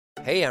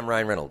Hey, I'm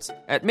Ryan Reynolds.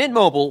 At Mint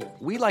Mobile,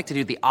 we like to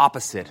do the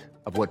opposite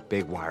of what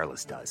Big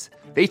Wireless does.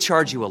 They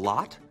charge you a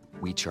lot,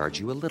 we charge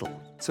you a little.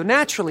 So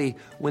naturally,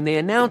 when they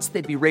announced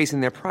they'd be raising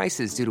their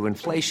prices due to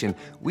inflation,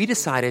 we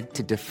decided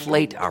to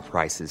deflate our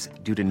prices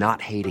due to not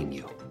hating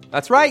you.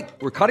 That's right.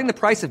 We're cutting the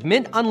price of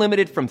Mint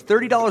Unlimited from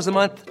 $30 a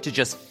month to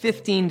just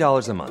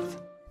 $15 a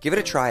month. Give it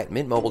a try at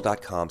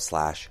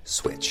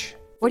mintmobile.com/switch.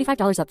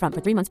 $45 up front for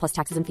 3 months plus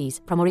taxes and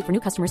fees. Promo rate for new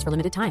customers for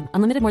limited time.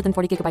 Unlimited more than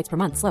 40 gigabytes per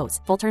month. Slows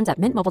full terms at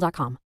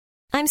mintmobile.com.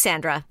 I'm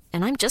Sandra,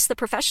 and I'm just the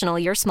professional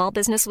your small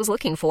business was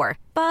looking for.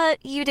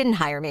 But you didn't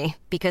hire me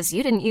because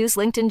you didn't use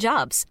LinkedIn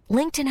Jobs.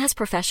 LinkedIn has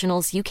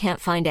professionals you can't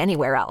find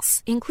anywhere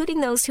else,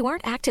 including those who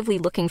aren't actively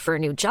looking for a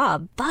new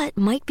job, but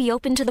might be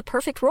open to the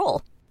perfect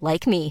role,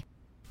 like me.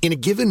 In a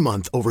given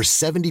month, over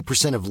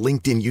 70% of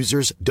LinkedIn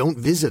users don't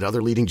visit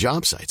other leading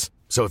job sites.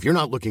 So if you're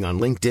not looking on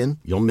LinkedIn,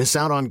 you'll miss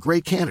out on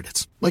great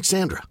candidates like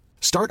Sandra.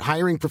 Start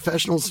hiring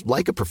professionals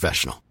like a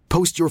professional.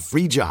 Post your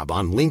free job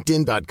on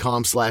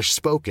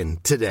linkedin.com/spoken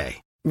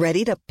today.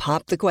 Ready to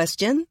pop the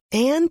question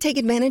and take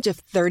advantage of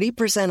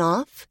 30%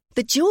 off?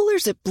 The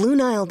jewelers at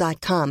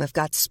BlueNile.com have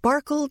got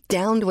sparkle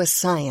down to a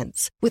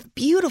science with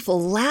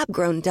beautiful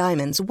lab-grown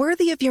diamonds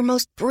worthy of your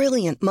most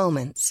brilliant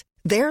moments.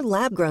 Their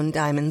lab-grown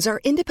diamonds are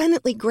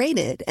independently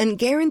graded and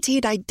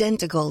guaranteed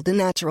identical to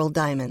natural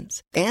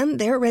diamonds. And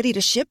they're ready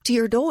to ship to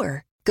your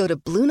door. Go to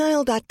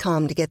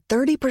BlueNile.com to get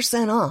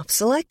 30% off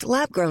select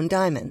lab-grown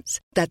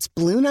diamonds. That's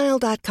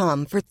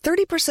BlueNile.com for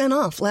 30%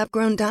 off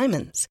lab-grown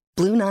diamonds.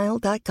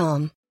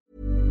 BlueNile.com.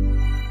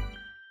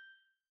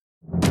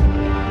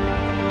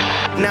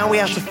 Now we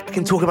have to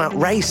fucking talk about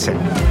racing.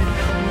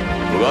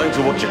 We're going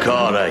to watch a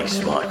car race,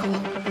 Michael.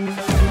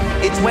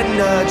 It's when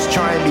nerds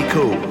try and be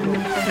cool.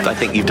 I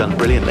think you've done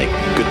brilliantly.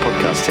 Good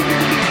podcasting.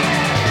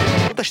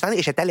 Understand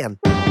it's Italian.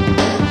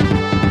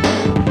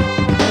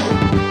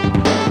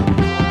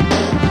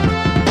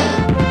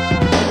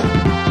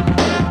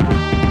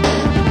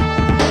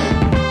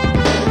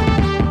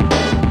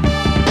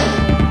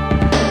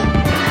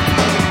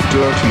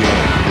 Dirty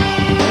air.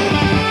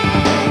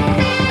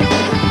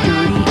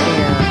 Dirty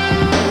air.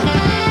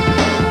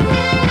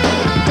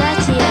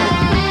 Dirty air. Dirty air.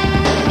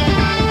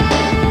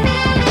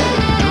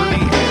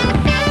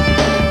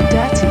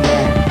 Dirty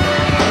air.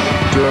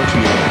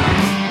 Dirty air.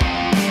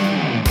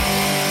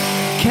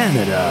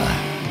 Canada,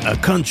 a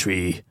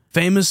country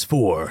famous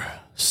for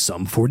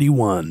Sum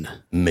 41,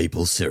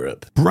 Maple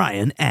syrup.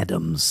 Bryan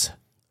Adams,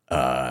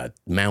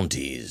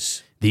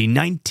 Mounties. the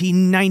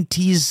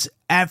 1990s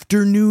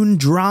afternoon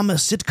drama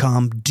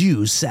sitcom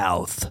Due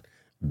South,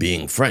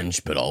 Being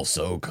French, but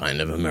also kind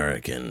of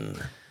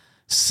American.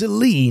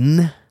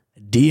 Celine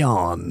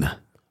Dion,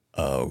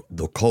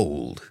 The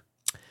Cold.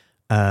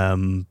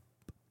 Tim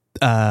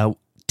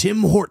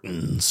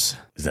Hortons.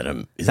 Is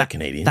that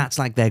Canadian? That's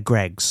like their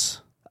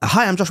Greg's.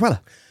 Hi, I'm Josh Weller.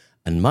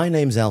 And my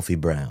name's Alfie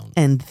Brown.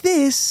 And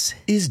this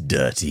is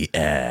Dirty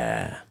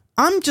Air.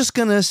 I'm just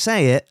going to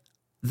say it.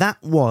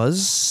 That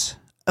was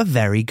a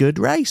very good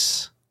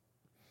race.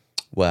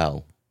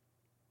 Well,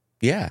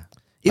 yeah.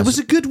 It was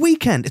a good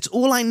weekend. It's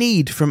all I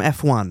need from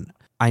F1.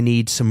 I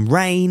need some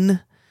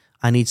rain.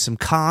 I need some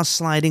cars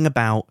sliding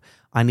about.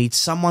 I need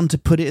someone to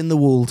put it in the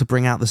wall to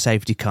bring out the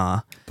safety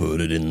car.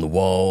 Put it in the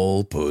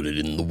wall. Put it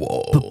in the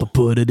wall.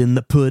 Put it in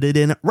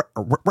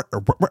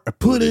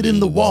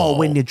the wall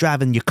when you're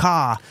driving your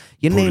car.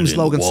 Your name's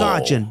Logan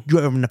Sargent.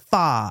 Driving the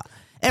far.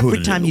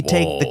 Every time you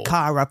take the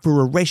car up for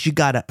a race, you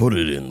gotta put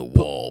it in the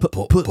wall.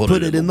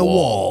 Put it in the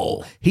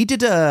wall. He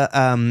did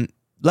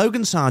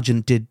Logan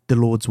Sargent did the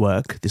Lord's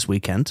work this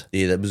weekend.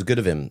 Yeah, that was good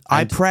of him.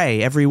 I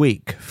pray every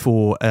week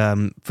for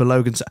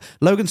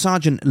Logan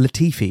Sargent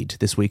Latifi'd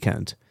this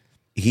weekend.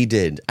 He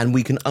did, and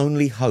we can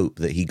only hope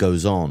that he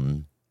goes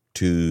on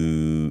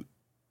to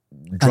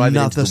drive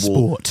another it into the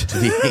wall. sport.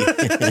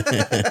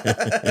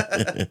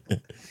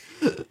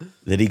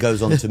 That he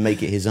goes on to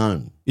make it his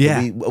own.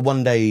 Yeah.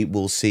 One day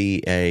we'll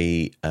see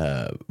a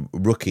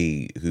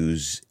rookie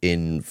who's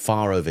in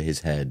far over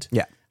his head.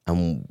 Yeah.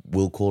 And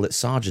we'll call it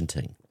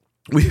sergeanting.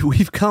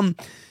 We've come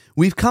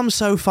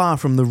so far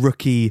from the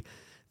rookie,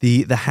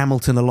 the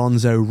Hamilton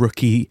Alonso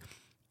rookie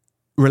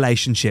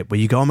relationship where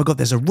you go, oh my God,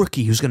 there's a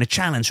rookie who's going to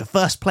challenge for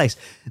first place.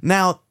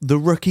 Now the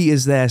rookie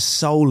is there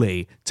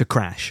solely to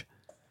crash.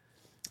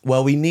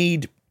 Well,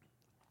 there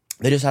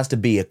just has to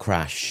be a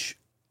crash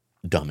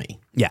dummy.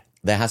 Yeah.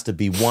 There has to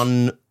be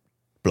one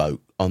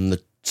bloke on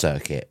the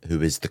circuit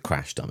who is the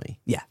crash dummy.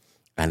 Yeah.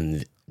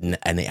 And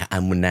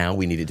now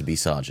we need it to be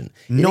Sargent.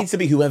 It needs to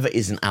be whoever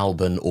isn't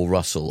Albon or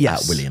Russell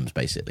at Williams,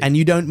 basically. And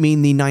you don't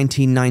mean the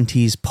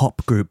 1990s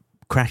pop group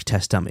Crash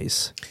Test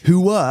Dummies,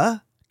 who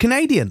were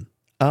Canadian.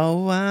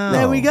 Oh, wow.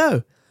 There we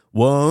go.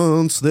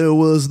 Once there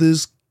was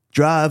this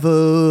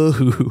driver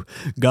who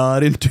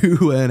got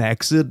into an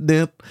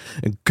accident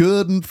and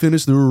couldn't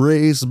finish the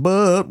race,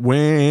 but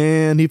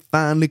when he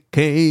finally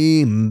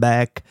came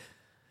back,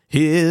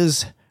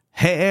 his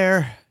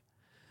hair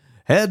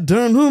had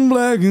turned from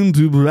black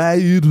into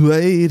bright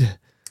white.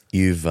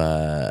 You've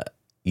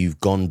you've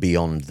gone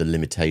beyond the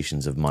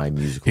limitations of my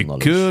musical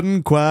knowledge.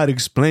 Couldn't quite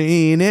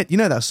explain it. You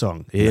know that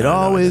song? It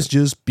always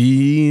just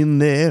been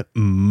there.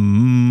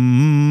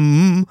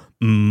 You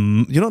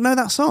don't know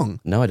that song?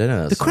 No, I don't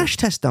know that The song. Crash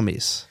Test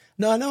Dummies.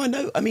 No, I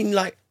know. I mean,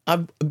 like,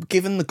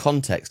 given the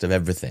context of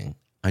everything,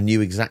 I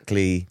knew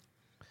exactly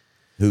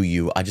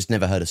I just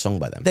never heard a song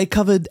by them. They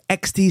covered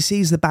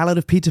XTC's The Ballad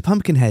of Peter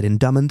Pumpkinhead in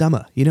Dumb and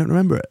Dumber. You don't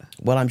remember it?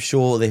 Well, I'm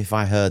sure that if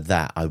I heard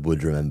that, I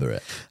would remember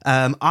it.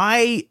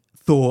 I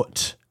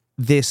thought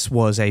this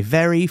was a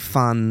very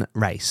fun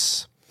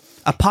race.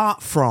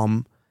 Apart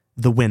from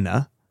the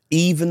winner.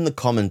 Even the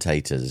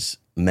commentators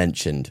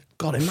mentioned,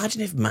 God,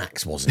 imagine if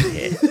Max wasn't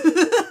here.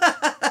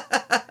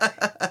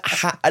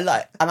 And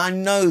I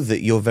know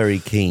that you're very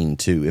keen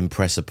to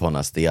impress upon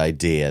us the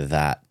idea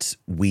that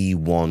we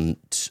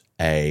want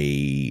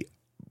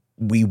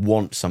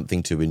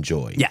something to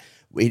enjoy. Yeah.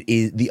 It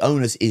is, the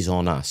onus is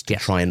on us to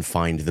try and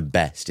find the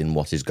best in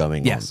what is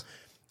going on.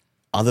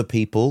 Other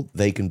people,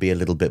 they can be a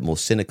little bit more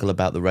cynical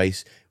about the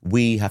race.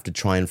 We have to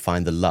try and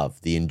find the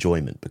love, the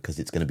enjoyment, because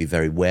it's going to be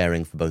very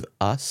wearing for both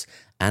us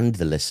and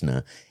the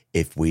listener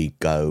if we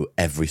go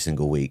every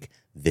single week,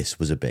 this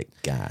was a bit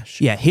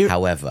gash. Yeah,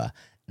 However,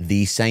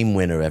 the same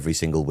winner every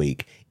single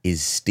week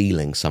is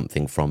stealing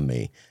something from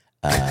me.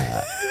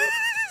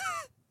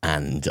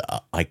 And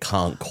I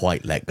can't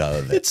quite let go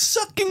of it. It's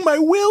sucking my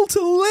will to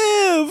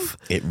live.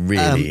 It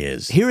really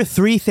is. Here are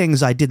 3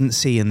 things I didn't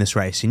see in this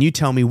race, and you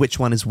tell me which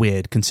one is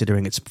weird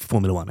considering it's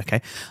Formula 1,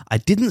 okay? I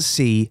didn't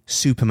see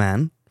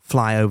Superman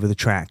fly over the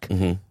track,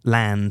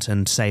 land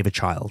and save a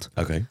child.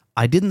 Okay.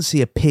 I didn't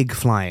see a pig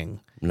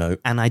flying. No.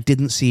 And I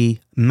didn't see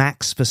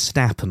Max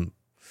Verstappen.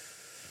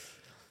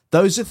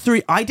 Those are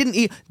 3.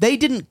 They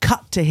didn't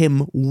cut to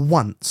him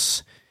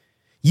once.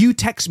 You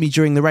text me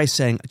during the race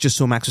saying, I just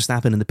saw Max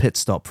Verstappen in the pit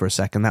stop for a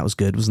second. That was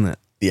good, wasn't it?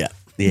 Yeah.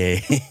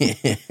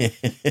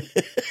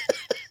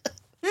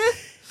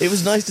 It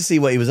was nice to see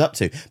what he was up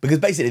to. Because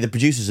basically the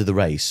producers of the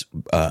race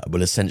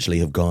will essentially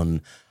have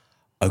gone,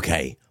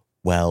 okay,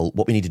 well,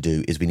 what we need to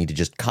do is we need to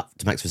just cut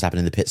to Max Verstappen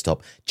in the pit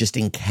stop just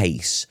in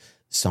case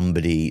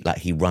somebody, like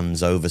he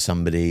runs over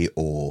somebody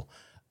or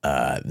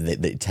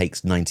it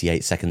takes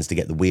 98 seconds to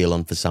get the wheel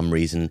on for some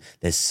reason.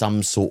 There's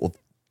some sort of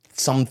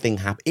something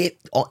happen.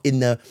 In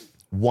the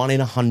 1 in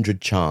 100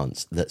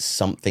 chance that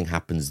something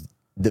happens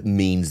that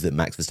means that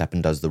Max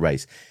Verstappen does the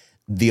race.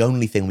 The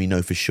only thing we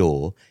know for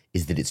sure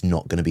is that it's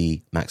not going to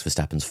be Max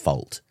Verstappen's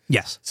fault.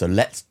 Yes. So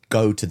let's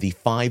go to the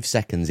 5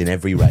 seconds in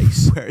every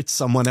race where it's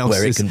someone else's.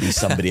 Where it can be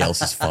somebody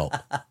else's fault.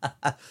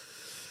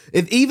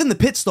 Even the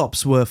pit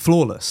stops were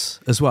flawless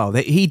as well.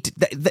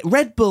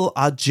 Red Bull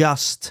are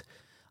just...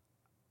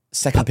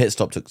 Second pit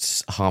stop took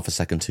half a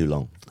second too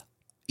long.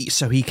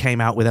 So he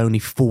came out with only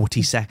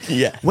 40 seconds.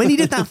 Yeah. When he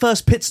did that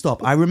first pit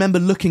stop, I remember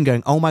looking,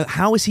 going, oh my,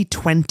 how is he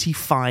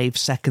 25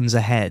 seconds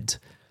ahead?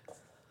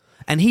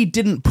 And he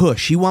didn't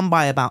push. He won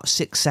by about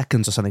 6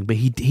 seconds or something, but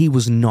he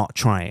was not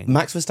trying.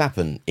 Max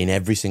Verstappen, in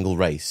every single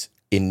race,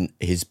 in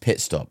his pit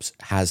stops,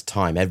 has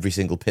time, every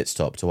single pit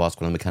stop, to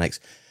ask one of the mechanics,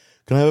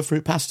 can I have a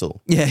fruit pastel?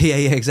 Yeah,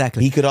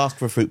 exactly. He could ask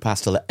for a fruit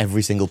pastel at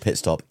every single pit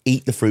stop,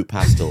 eat the fruit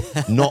pastel,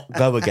 not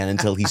go again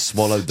until he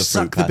swallowed the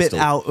fruit pastel. Suck the bit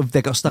out of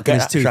they got stuck in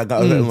his tooth. Should I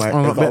go?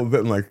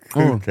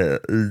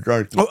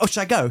 Oh,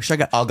 should I go?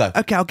 I'll go.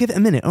 Okay, I'll give it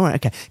a minute. All right,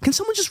 okay. Can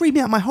someone just read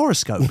me out my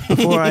horoscope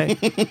before I...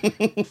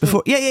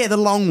 Yeah, the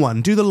long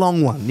one. Do the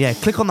long one. Yeah,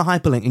 click on the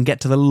hyperlink and get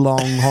to the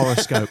long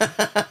horoscope.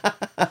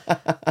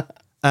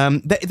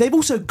 They've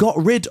also got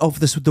rid of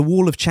the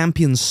Wall of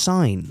Champions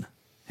sign.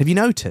 Have you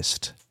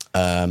noticed?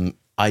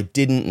 I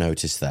didn't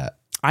notice that.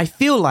 I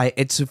feel like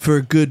it's for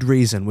a good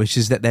reason, which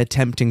is that they're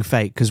tempting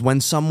fate. Because when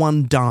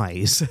someone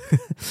dies,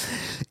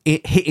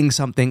 hitting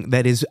something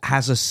that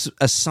has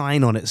a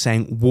sign on it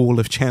saying Wall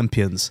of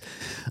Champions,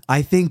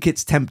 I think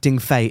it's tempting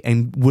fate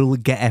and will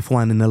get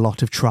F1 in a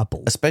lot of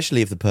trouble.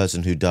 Especially if the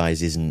person who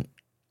dies isn't...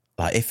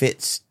 Like, if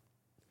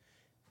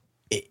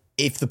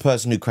the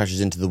person who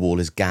crashes into the wall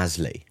is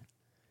Gasly,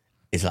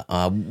 it's like,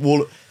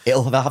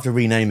 they'll have to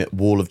rename it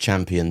Wall of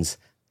Champions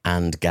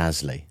and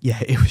Gasly.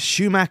 Yeah, it was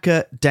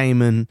Schumacher,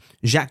 Damon,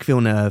 Jacques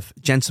Villeneuve,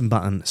 Jenson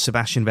Button,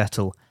 Sebastian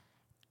Vettel,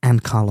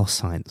 and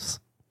Carlos Sainz.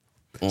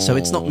 So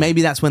it's not.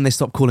 Maybe that's when they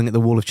stopped calling it the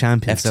Wall of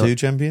Champions. F2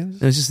 champions?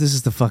 This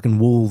is the fucking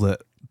wall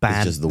that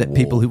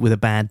people with a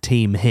bad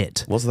team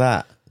hit. What's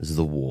that? This is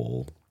the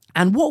wall.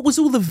 And what was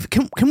all the...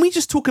 Can we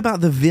just talk about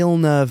the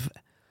Villeneuve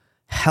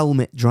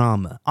helmet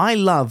drama? I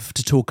love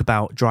to talk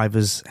about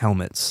drivers'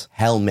 helmets.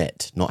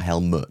 Helmet, not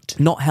helmut.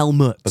 Not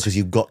helmet. Because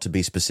you've got to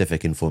be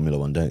specific in Formula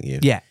 1, don't you?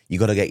 Yeah. You've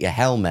got to get your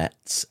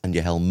helmets and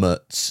your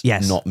helmuts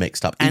not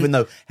mixed up. And even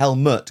though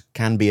helmut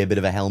can be a bit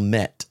of a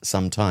helmet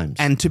sometimes.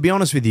 And to be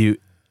honest with you,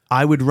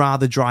 I would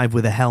rather drive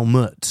with a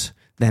helmet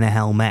than a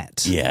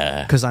helmet.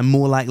 Yeah. Because I'm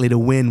more likely to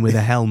win with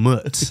a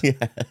helmet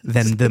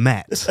than the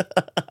Met.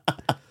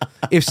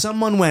 If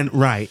someone went,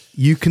 right,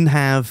 you can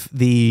have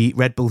the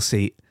Red Bull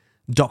seat,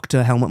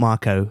 Dr. Helmut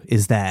Marko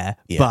is there,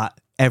 but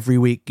every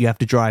week you have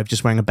to drive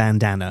just wearing a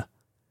bandana.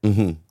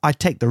 Mm-hmm. I'd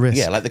take the risk.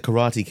 Yeah, like the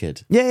Karate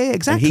Kid. Yeah,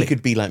 exactly. And he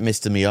could be like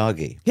Mr.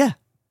 Miyagi. Yeah.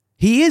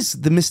 He is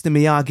the Mr.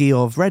 Miyagi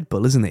of Red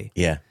Bull, isn't he?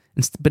 Yeah.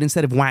 But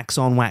instead of wax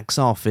on, wax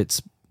off, it's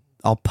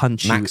I'll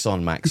punch Max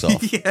on, max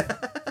off.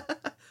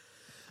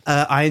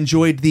 I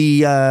enjoyed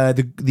the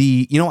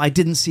I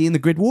didn't see in the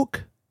grid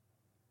walk.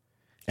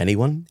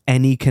 Anyone?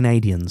 Any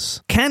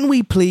Canadians? Can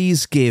we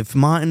please give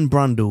Martin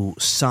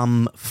Brundle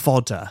some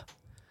fodder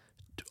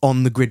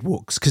on the grid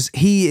walks? Because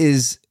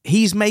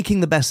he's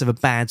making the best of a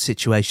bad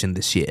situation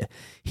this year.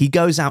 He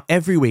goes out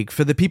every week.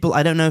 For the people,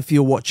 I don't know if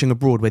you're watching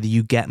abroad whether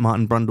you get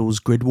Martin Brundle's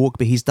grid walk,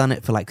 but he's done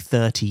it for like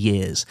 30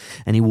 years.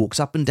 And he walks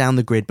up and down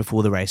the grid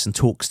before the race and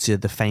talks to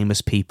the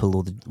famous people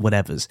or the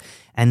whatevers.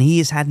 And he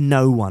has had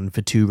no one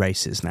for 2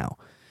 races now.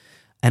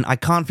 And I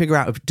can't figure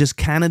out, does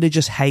Canada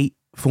just hate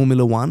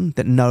Formula One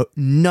that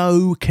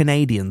no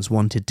Canadians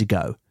wanted to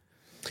go?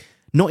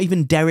 Not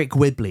even Derek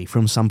Whibley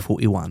from Sum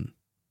 41.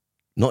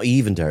 Not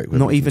even Derek Whibley.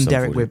 Not even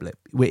Derek Whibley.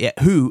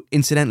 Who,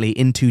 incidentally,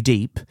 In Too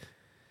Deep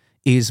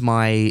is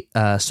my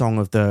song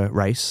of the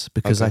race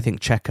because I think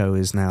Checo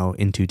is now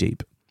in too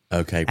deep.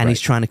 Okay, great. And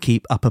he's trying to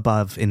keep up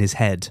above in his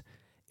head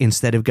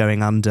instead of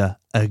going under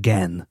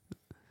again.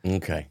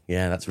 Okay,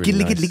 yeah, that's really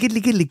nice.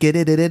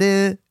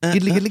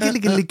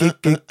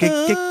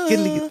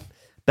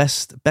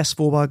 Best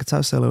 4-bar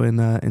guitar solo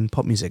in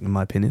pop music, in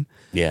my opinion.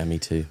 Yeah, me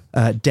too.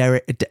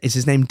 Derek, is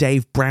his name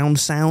Dave Brown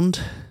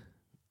Sound?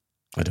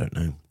 I don't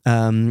know.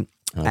 I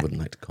wouldn't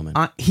like to comment.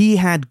 He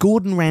had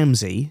Gordon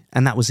Ramsay,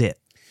 and that was it.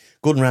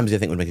 Gordon Ramsay, I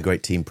think, would make a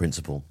great team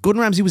principal.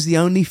 Gordon Ramsay was the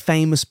only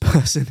famous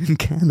person in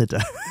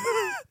Canada.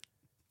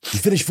 You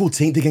finished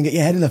 14th, you can get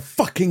your head in the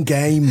fucking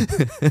game.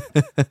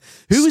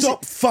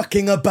 Stop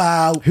fucking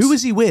about. Who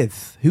was he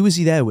with? Who was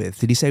he there with?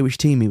 Did he say which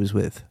team he was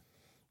with?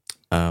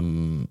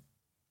 No.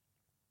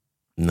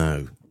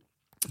 Do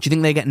you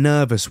think they get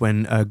nervous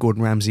when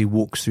Gordon Ramsay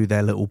walks through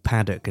their little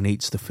paddock and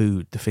eats the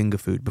finger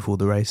food before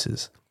the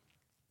races?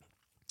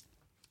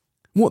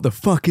 What the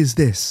fuck is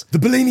this? The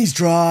Bellini's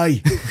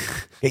dry.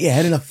 Get your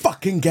head in a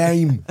fucking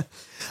game.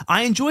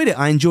 I enjoyed it.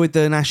 I enjoyed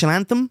the national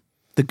anthem.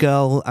 The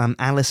girl,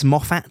 Alice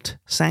Moffat,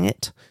 sang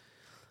it.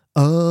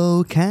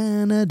 Oh,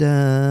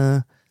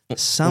 Canada,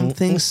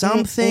 something,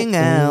 something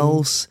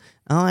else.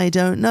 I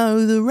don't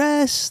know the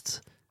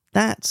rest.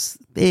 That's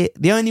it.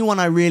 The only one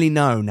I really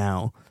know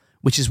now,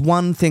 which is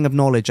one thing of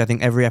knowledge I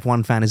think every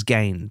F1 fan has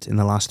gained in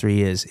the last 3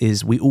 years,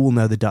 is we all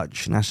know the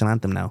Dutch national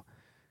anthem now.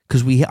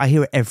 Because I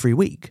hear it every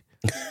week.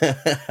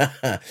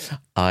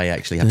 I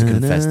actually have to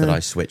confess that I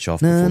switch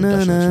off before the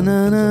Dutch national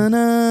anthem comes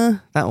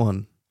on. That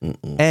one.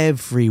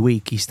 Every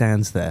week he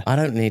stands there. I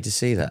don't need to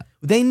see that.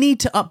 They need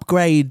to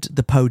upgrade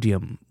the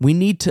podium. We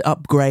need to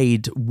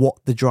upgrade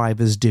what the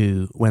drivers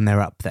do when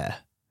they're up there.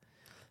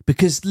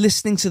 Because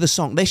listening to the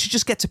song, they should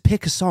just get to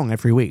pick a song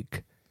every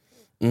week.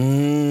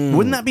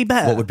 Wouldn't that be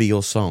better? What would be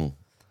your song?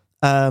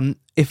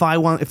 If I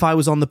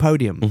was on the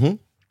podium,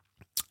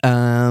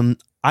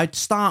 I'd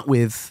start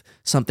with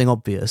something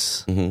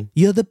obvious.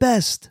 You're the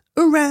best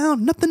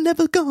around, nothing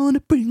ever gonna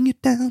bring you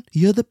down.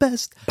 You're the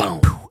best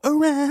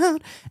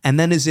around. And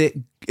then as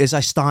I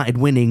started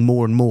winning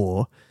more and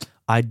more,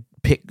 I'd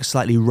pick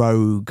slightly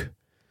rogue,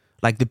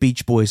 like the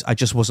Beach Boys. I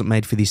just wasn't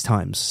made for these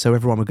times. So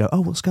everyone would go,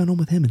 "Oh, what's going on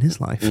with him in his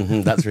life?"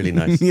 That's really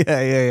nice.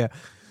 Yeah.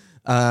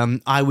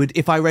 I would,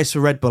 if I raced for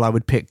Red Bull, I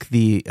would pick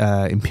the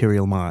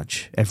Imperial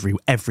March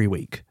every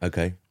week.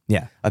 Okay.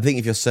 Yeah. I think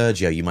if you're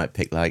Sergio, you might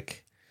pick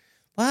like,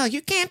 well,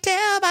 you can't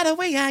tell by the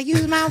way I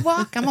use my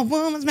walk. I'm a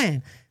woman's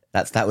man.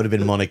 That would have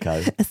been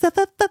Monaco.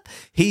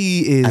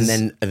 He is,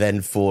 and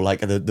then for like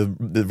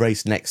the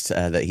race next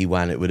that he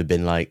won, it would have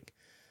been like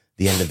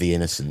the end of the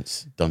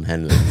innocence, Don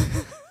Henley.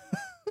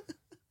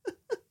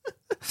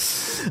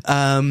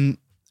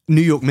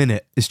 New York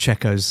Minute is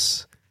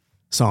Checo's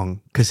song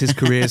because his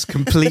career's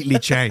completely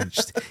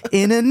changed.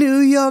 In a New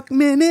York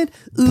Minute,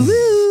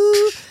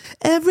 ooh,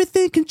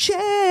 everything can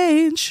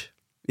change.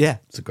 Yeah.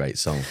 It's a great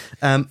song.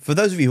 For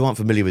those of you who aren't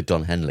familiar with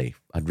Don Henley,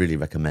 I'd really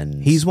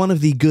recommend... He's one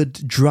of the good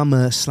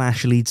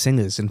drummer/lead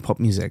singers in pop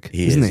music,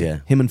 isn't he? Yeah.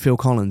 Him and Phil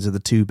Collins are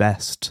the two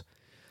best.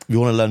 If you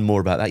want to learn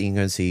more about that, you can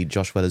go and see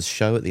Josh Weller's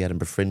show at the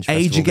Edinburgh Fringe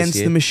Festival Age Against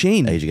the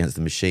Machine. Age Against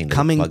the Machine.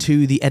 Coming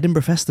to the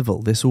Edinburgh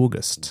Festival this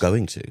August.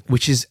 Going to.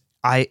 Which is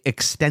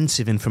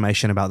extensive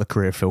information about the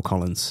career of Phil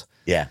Collins.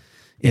 Yeah.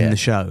 In the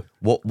show.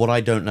 What I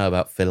don't know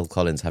about Phil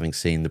Collins, having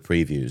seen the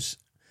previews,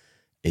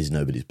 is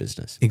nobody's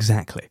business.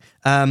 Exactly.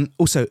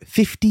 Also,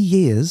 50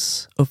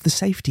 years of the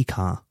safety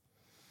car.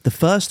 The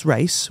first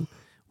race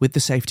with the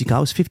safety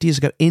car was 50 years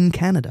ago in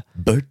Canada.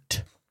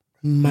 Bert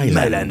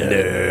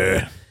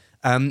Mailander.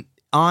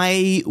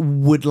 I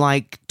would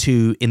like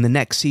to, in the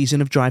next season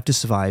of Drive to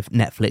Survive,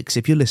 Netflix,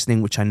 if you're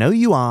listening, which I know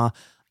you are,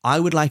 I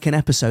would like an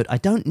episode. I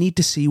don't need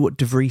to see what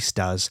De Vries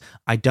does.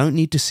 I don't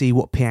need to see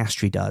what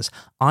Piastri does.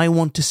 I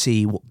want to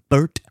see what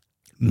Bert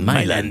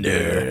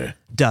Mailander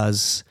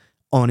does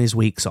on his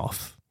weeks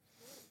off.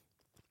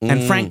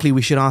 And frankly,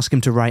 we should ask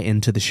him to write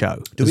into the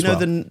show. Do we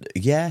know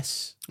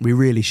Yes. We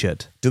really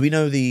should. Do we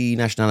know the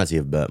nationality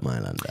of Bert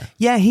Mailander?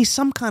 Yeah, he's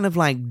some kind of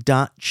like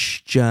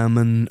Dutch,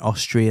 German,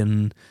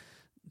 Austrian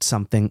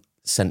something.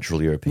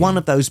 Central European. One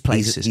of those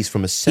places. He's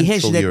from a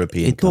Central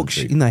European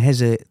country. He has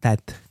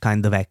that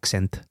kind of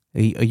accent.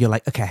 You're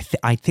like, okay,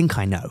 I think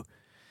I know.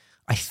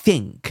 I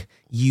think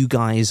you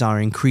guys are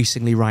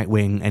increasingly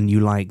right-wing and you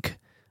like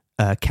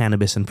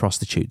cannabis and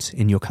prostitutes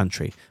in your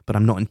country, but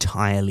I'm not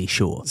entirely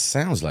sure.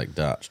 Sounds like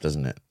Dutch,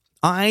 doesn't it?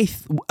 I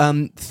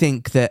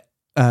think that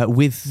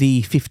with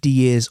the 50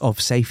 years of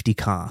safety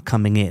car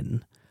coming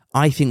in,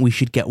 I think we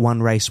should get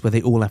one race where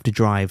they all have to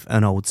drive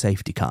an old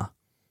safety car.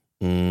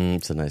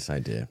 It's a nice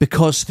idea.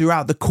 Because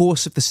throughout the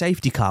course of the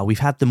safety car, we've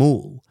had them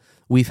all.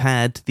 We've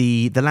had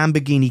the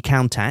Lamborghini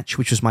Countach,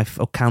 which was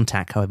or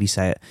Countach, however you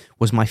say it,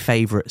 was my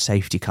favourite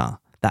safety car.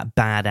 That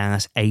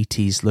badass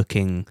 80s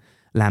looking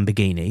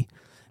Lamborghini.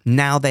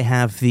 Now they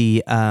have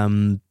the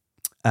Aston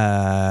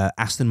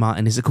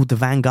Martin. Is it called the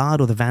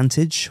Vanguard or the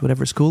Vantage,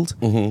 whatever it's called?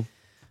 Mm-hmm.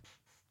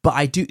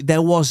 But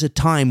there was a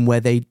time where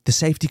the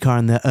safety car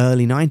in the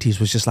early 90s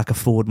was just like a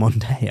Ford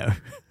Mondeo.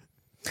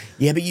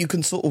 Yeah, but you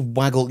can sort of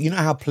waggle. You know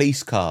how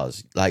police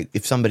cars, like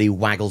if somebody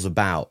waggles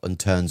about and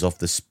turns off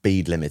the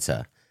speed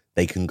limiter,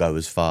 they can go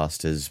as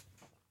fast as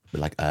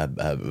like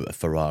a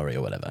Ferrari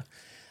or whatever,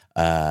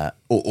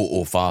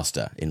 or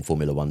faster in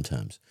Formula One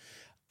terms.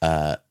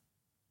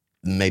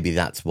 Maybe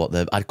that's what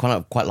I'd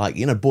quite like.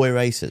 You know, boy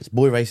races.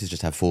 Boy races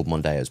just have Ford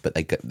Mondeos, but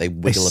they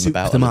wiggle them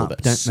about a little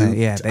bit. Don't they?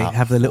 Yeah, they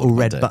have the little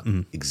red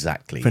button.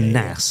 Exactly. For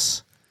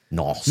NAS.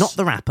 NOS. Not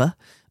the rapper.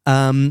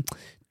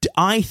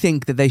 I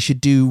think that they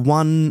should do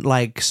one,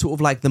 like, sort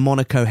of like the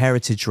Monaco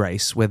Heritage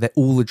Race, where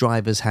all the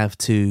drivers have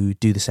to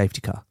do the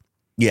safety car.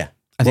 Yeah.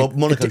 Well,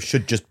 Monaco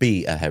should just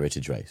be a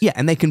heritage race. Yeah,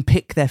 and they can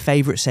pick their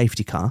favourite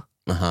safety car.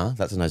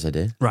 That's a nice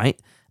idea. Right.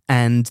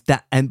 And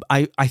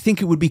I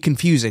think it would be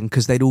confusing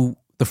because they'd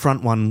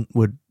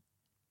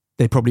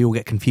probably all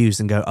get confused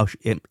and go, oh,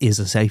 it is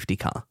a safety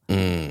car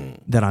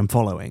that I'm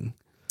following.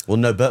 Well,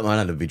 no, Burt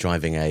Myland would be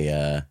driving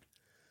a...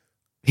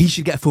 He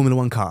should get a Formula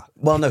One car.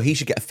 Well, no, he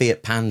should get a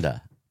Fiat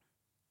Panda.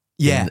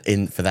 Yeah.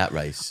 In for that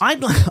race.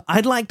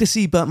 I'd like to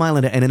see Burt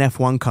Mylander in an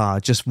F1 car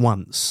just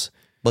once.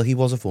 Well, he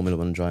was a Formula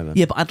One driver.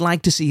 Yeah, but I'd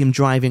like to see him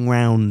driving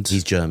round.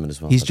 He's German as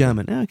well. He's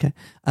German. Oh, okay.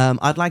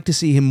 I'd like to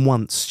see him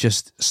once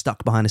just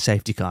stuck behind a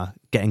safety car,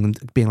 being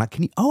like,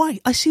 "Can you? Oh,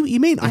 I see what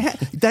you mean.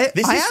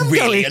 This is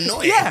really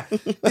annoying. Yeah,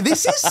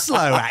 this is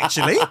slow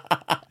actually."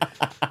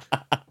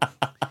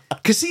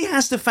 Because he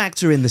has to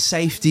factor in the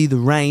safety, the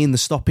rain, the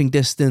stopping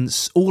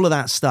distance, all of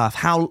that stuff.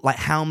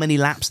 How many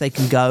laps they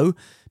can go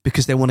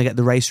because they want to get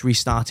the race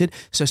restarted.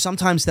 So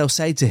sometimes they'll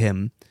say to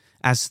him,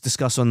 as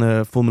discussed on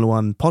the Formula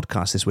One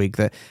podcast this week,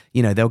 that,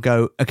 you know, they'll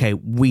go, okay,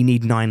 we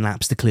need 9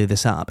 laps to clear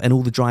this up. And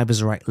all the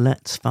drivers are like,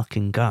 let's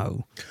fucking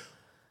go.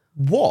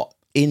 What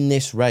in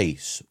this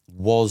race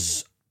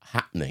was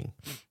happening?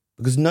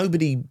 Because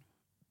nobody,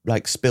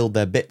 spilled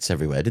their bits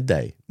everywhere, did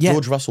they? Yeah.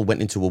 George Russell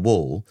went into a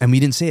wall. And we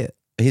didn't see it.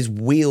 His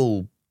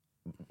wheel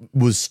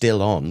was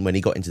still on when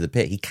he got into the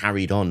pit. He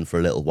carried on for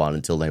a little while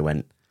until they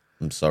went,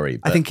 I'm sorry.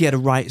 But... I think he had a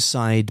right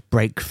side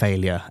brake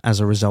failure as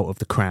a result of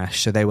the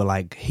crash. So they were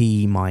like,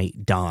 he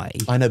might die.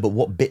 I know, but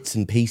what bits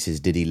and pieces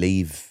did he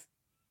leave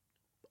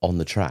on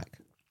the track?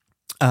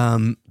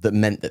 That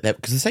meant that...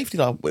 Because the safety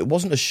line, it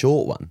wasn't a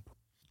short one.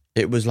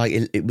 It was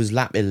it was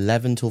lap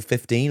 11 till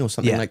 15 or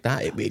something like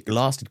that. It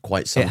lasted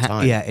quite some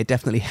time. Yeah, it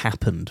definitely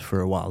happened for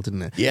a while,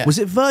 didn't it? Yeah. Was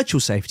it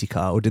virtual safety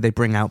car or did they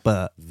bring out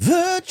Bert?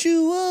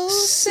 Virtual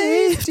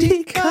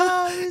safety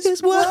car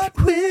is what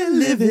we're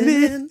living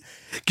in.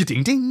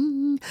 Ding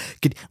ding.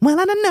 Well,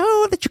 I don't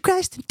know that you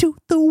crashed into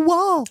the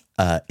wall.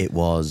 It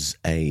was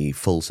a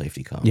full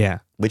safety car. Yeah.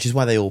 Which is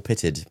why they all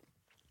pitted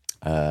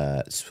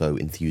so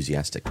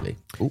enthusiastically.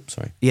 Oops,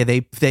 sorry. Yeah,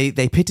 they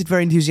pitted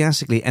very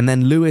enthusiastically, and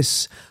then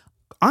Lewis...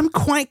 I'm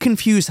quite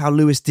confused how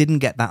Lewis didn't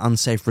get that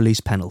unsafe release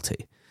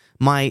penalty.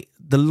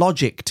 The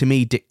logic to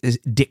me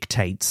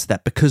dictates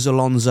that because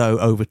Alonso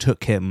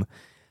overtook him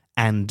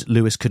and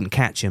Lewis couldn't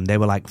catch him, they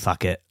were like,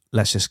 fuck it.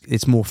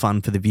 It's more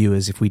fun for the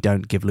viewers if we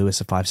don't give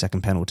Lewis a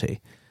 5-second penalty.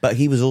 But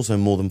he was also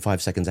more than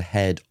 5 seconds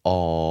ahead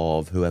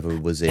of whoever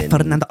was in...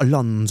 Fernando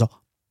Alonso.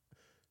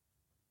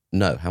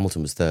 No,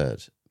 Hamilton was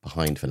third,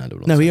 behind Fernando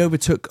Alonso. No, he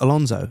overtook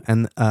Alonso,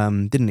 and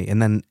didn't he?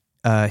 And then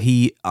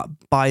he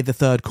by the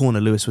third corner,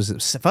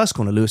 first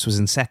corner, Lewis was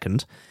in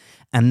second.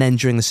 And then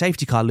during the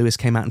safety car, Lewis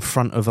came out in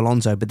front of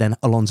Alonso, but then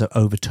Alonso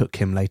overtook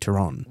him later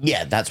on.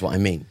 Yeah, that's what I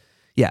mean.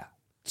 Yeah.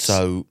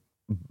 So,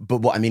 but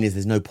what I mean is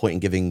there's no point in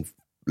giving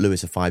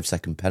Lewis a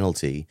 5-second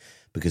penalty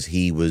because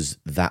he was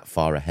that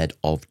far ahead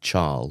of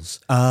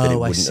Charles that it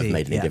wouldn't have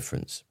made any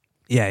difference.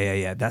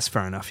 Yeah. That's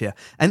fair enough, yeah.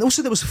 And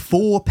also there was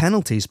 4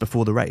 penalties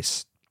before the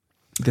race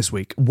this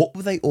week. What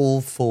were they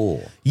all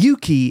for?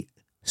 Yuki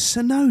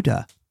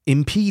Tsunoda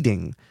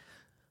impeding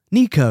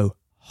Nico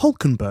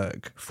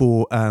Hülkenberg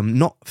for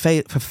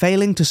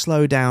failing to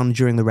slow down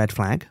during the red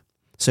flag.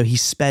 So he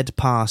sped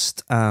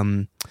past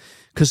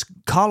because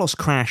Carlos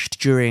crashed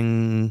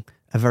during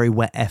a very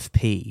wet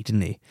FP,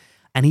 didn't he?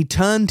 And he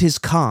turned his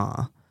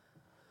car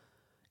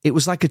It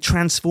was like a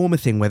transformer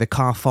thing where the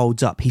car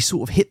folds up. He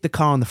sort of hit the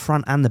car on the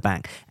front and the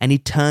back, and he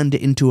turned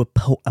it into a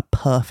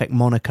perfect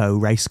Monaco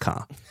race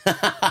car.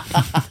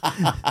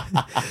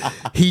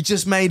 He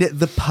just made it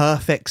the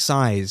perfect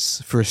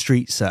size for a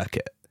street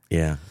circuit.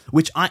 Yeah.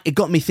 It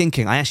got me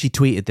thinking. I actually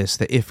tweeted this,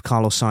 that if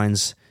Carlos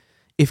Sainz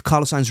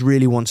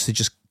really wants to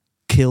just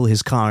kill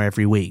his car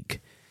every week,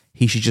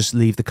 he should just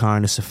leave the car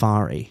in a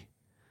safari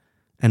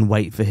and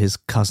wait for his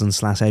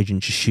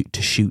cousin/agent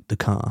to shoot the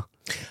car.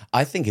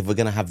 I think if we're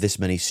going to have this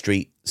many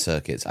street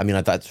circuits, I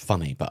mean, that's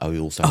funny, but I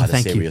also had a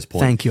thank serious you.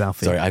 point. Thank you,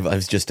 Alfie. Sorry, I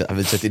was just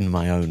in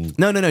my own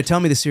No. Tell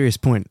me the serious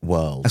point.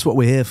 world. That's what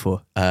we're here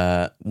for.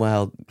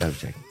 Well,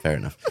 okay, fair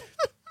enough.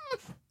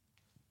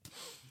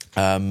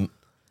 The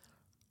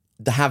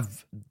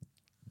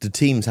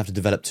teams have to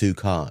develop two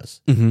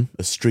cars: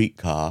 a street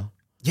car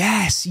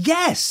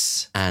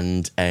Yes.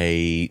 and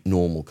a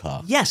normal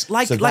car. Yes,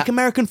 like So that-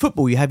 American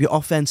football, you have your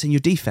offense and your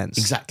defense.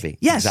 Exactly.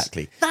 Yes.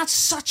 Exactly. That's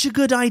such a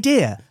good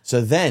idea. So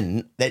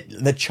then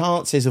the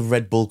chances of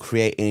Red Bull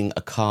creating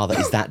a car that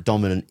is that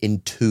dominant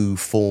in two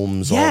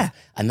forms Yeah. of,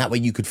 and that way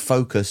you could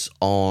focus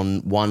on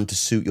one to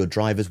suit your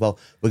drivers. Well,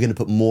 we're going to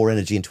put more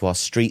energy into our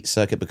street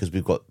circuit because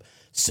we've got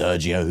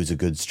Sergio, who's a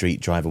good street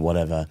driver,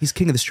 whatever. He's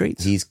king of the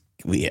streets.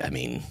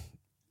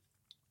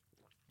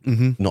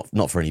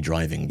 Not for any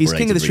driving. He's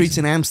king of the related streets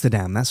in reason.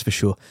 Amsterdam, that's for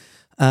sure.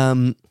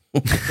 Yeah,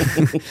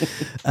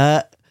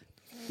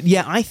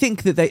 I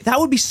think that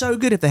would be so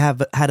good if they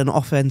had an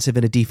offensive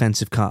and a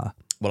defensive car.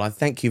 Well, I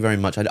thank you very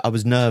much. I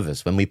was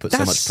nervous when we put so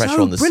That's much pressure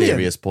so on the brilliant.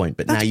 serious point,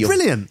 but That's now you're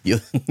brilliant.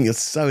 You're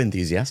so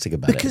enthusiastic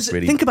about Because it. It's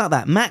really, think about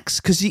that, Max,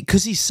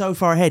 because he's so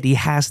far ahead, he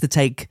has to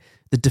take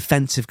the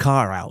defensive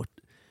car out,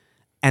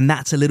 and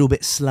that's a little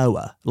bit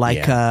slower,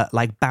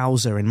 like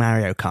Bowser in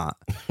Mario Kart.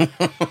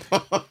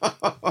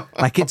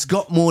 Like it's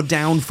got more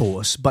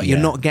downforce, but you're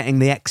Yeah. not getting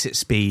the exit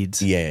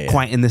speeds Yeah.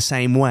 quite in the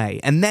same way.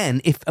 And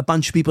then if a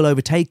bunch of people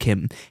overtake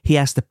him, he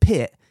has to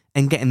pit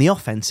and get in the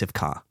offensive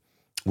car.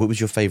 What was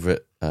your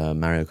favourite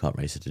Mario Kart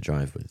racer to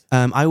drive with?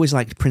 I always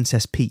liked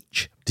Princess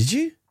Peach. Did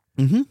you?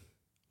 Mm-hmm.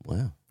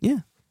 Wow.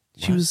 Yeah.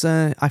 She was,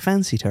 I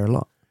fancied her a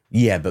lot.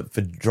 Yeah, but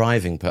for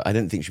driving, I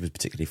don't think she was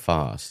particularly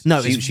fast.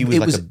 No, she was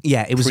like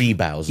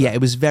pre-Bowser. Yeah, it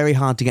was very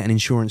hard to get an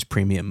insurance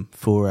premium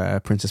for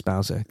Princess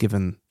Bowser,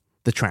 given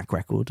the track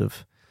record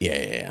of.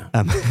 Yeah.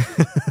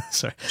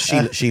 Sorry,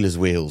 Sheila's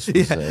wheels.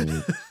 Was,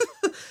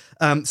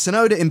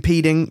 Tsunoda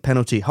impeding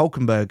penalty,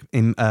 Hulkenberg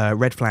in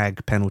red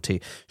flag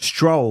penalty,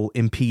 Stroll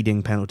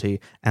impeding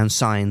penalty, and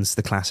Sainz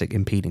the classic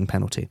impeding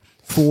penalty.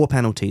 4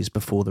 penalties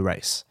before the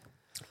race.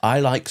 I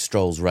like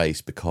Stroll's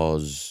race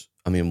because,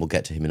 I mean, we'll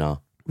get to him in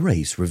our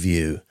race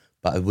review,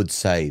 but I would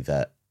say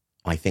that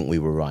I think we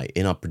were right.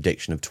 In our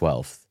prediction of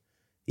 12th,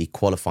 he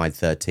qualified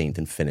 13th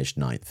and finished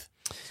 9th.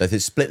 So if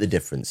it's split the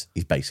difference,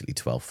 he's basically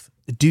 12th.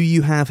 Do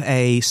you have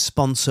a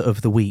sponsor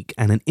of the week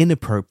and an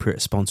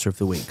inappropriate sponsor of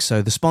the week?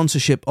 So the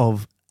sponsorship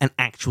of an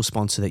actual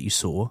sponsor that you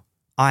saw,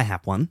 I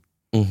have one,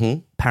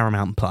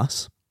 Paramount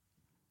Plus.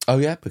 Oh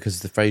yeah,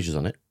 because the Frasier's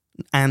on it.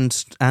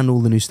 And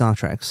all the new Star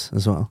Treks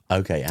as well.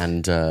 Okay,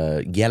 and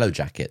Yellow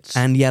Jackets.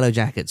 And Yellow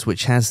Jackets,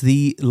 which has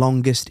the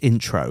longest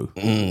intro.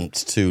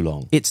 It's too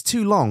long. It's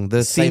too long.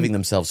 Saving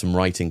themselves some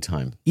writing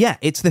time. Yeah,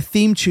 it's the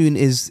theme tune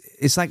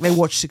it's like they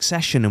watched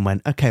Succession and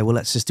went, okay, well,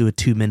 let's just do a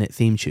 2-minute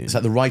theme tune. It's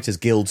like the Writers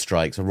Guild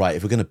strikes. All right,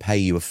 if we're going to pay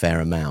you a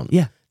fair amount,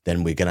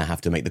 then we're going to have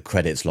to make the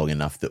credits long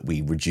enough that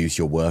we reduce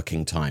your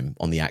working time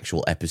on the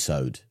actual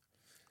episode.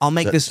 I'll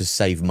make this to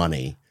save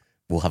money.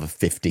 We'll have a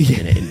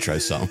 15-minute intro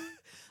song.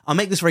 I'll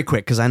make this very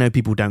quick because I know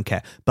people don't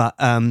care. But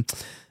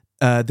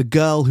the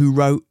girl who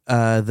wrote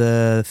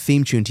the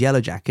theme tune to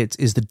Yellow Jackets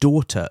is the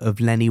daughter of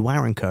Lenny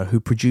Waronker,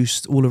 who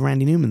produced all of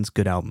Randy Newman's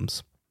good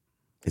albums.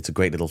 It's a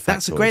great little factoid.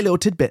 That's a great little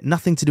tidbit.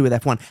 Nothing to do with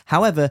F1.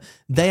 However,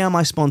 they are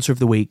my sponsor of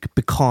the week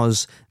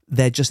because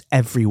they're just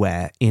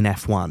everywhere in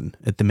F1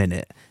 at the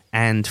minute.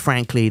 And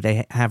frankly,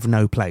 they have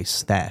no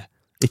place there.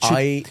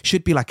 It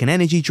should be like an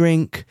energy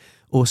drink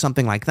or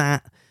something like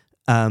that.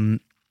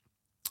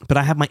 But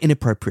I have my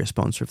inappropriate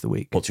sponsor of the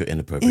week. What's your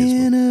inappropriate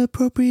sponsor?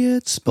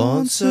 Inappropriate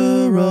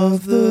sponsor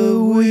of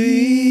the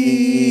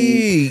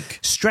week.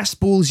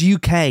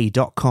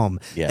 Stressballsuk.com.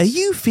 Yes. Are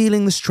you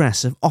feeling the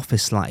stress of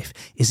office life?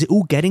 Is it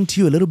all getting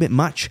to you a little bit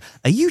much?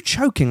 Are you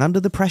choking under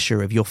the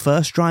pressure of your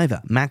first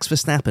driver, Max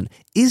Verstappen?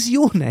 Is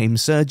your name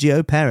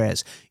Sergio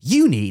Perez?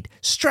 You need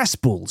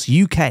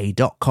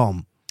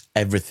stressballsuk.com.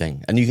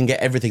 Everything. And you can get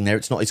everything there.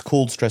 It's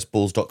called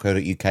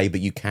stressballs.co.uk,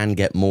 but you can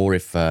get more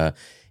if a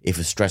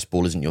stress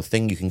ball isn't your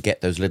thing. You can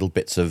get those little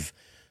bits of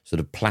sort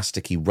of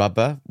plasticky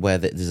rubber where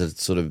there's a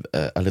sort of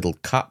a little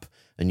cup,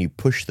 and you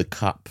push the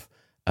cup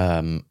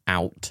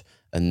out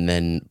and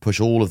then push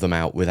all of them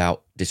out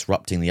without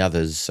disrupting the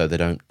others so they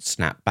don't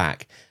snap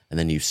back. And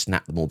then you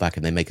snap them all back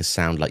and they make a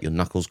sound like your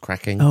knuckles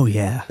cracking. Oh,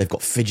 yeah. They've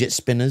got fidget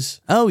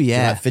spinners. Oh,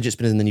 yeah. So like fidget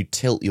spinners, and then you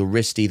tilt your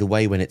wrist either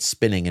way when it's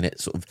spinning, and it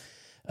sort of,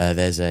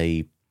 there's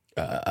a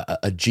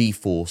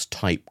G-force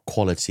type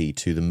quality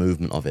to the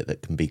movement of it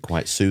that can be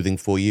quite soothing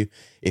for you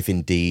if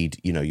indeed,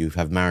 you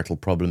have marital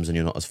problems and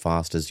you're not as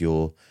fast as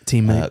your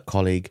teammate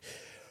colleague.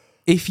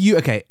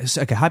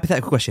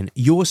 hypothetical question.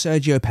 You're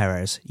Sergio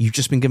Perez. You've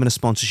just been given a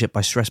sponsorship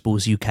by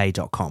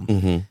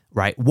stressballsuk.com.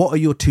 Right? What are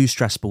your two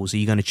stress balls are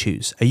you going to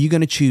choose? Are you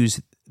going to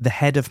choose the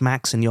head of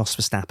Max and Jos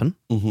Verstappen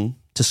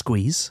to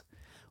squeeze,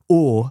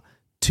 or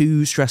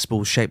two stress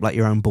balls shaped like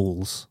your own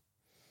balls?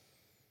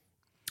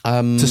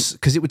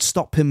 Because it would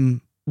stop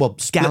him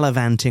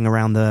gallivanting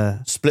around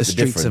the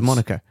streets of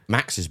Monaco.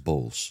 Max's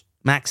balls.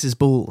 Max's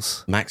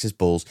balls.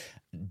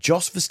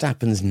 Jos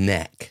Verstappen's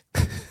neck.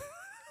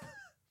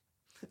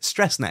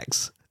 Stress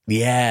necks.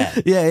 Yeah.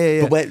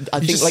 Yeah. But I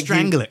think just like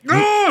strangle it.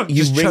 You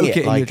Just wring choke it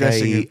it in your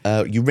dressing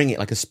room. you wring it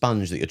like a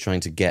sponge that you're trying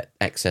to get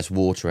excess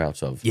water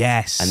out of.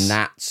 Yes.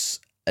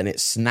 And it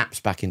snaps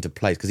back into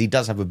place because he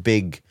does have a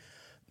big,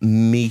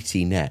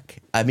 meaty neck.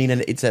 I mean,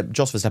 and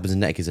Jos Verstappen's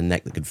neck is a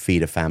neck that could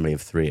feed a family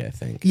of 3, I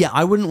think. Yeah,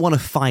 I wouldn't want to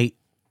fight.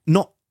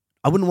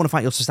 I wouldn't want to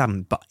fight Jos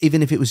Verstappen, but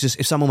even if it was just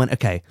if someone went,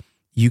 okay,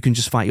 you can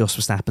just fight Jos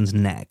Verstappen's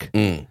neck,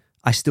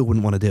 I still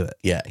wouldn't want to do it.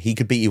 Yeah, he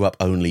could beat you up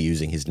only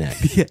using his neck.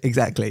 Yeah,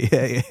 exactly.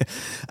 Yeah.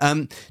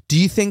 Do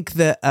you think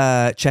that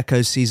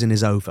Checo's season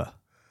is over?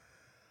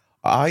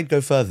 I'd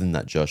go further than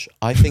that, Josh.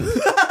 I think.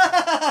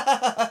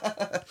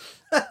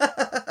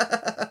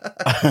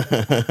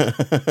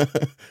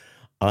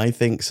 I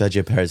think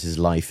Sergio Perez's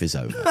life is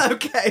over.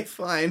 Okay,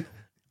 fine.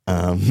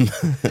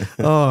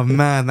 Oh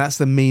man, that's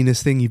the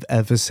meanest thing you've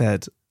ever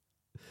said.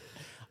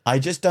 I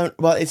just don't.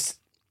 Well,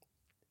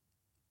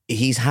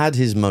 he's had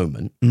his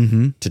moment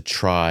to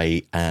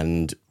try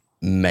and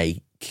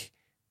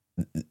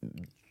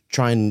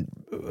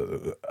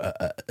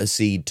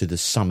accede to the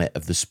summit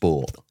of the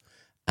sport,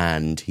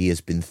 and he has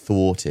been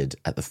thwarted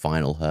at the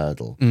final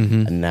hurdle,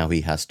 and now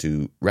he has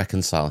to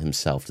reconcile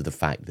himself to the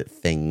fact that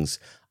things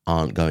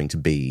aren't going to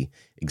be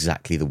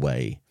exactly the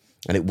way,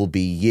 and it will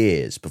be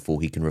years before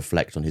he can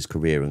reflect on his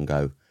career and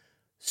go,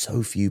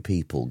 so few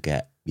people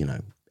get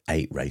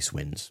 8 race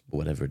wins or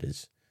whatever it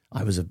is.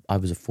 I was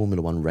a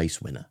Formula 1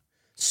 race winner.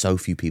 So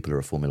few people are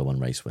a Formula 1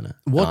 race winner.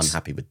 And I'm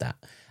happy with that.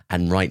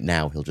 And right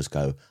now he'll just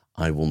go,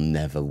 I will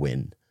never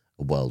win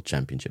a world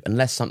championship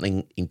unless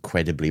something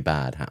incredibly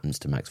bad happens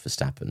to Max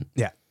Verstappen.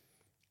 Yeah.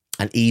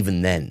 And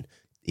even then,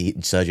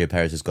 Sergio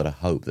Perez has got to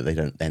hope that they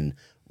don't then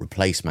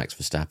replace Max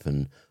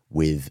Verstappen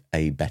with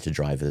a better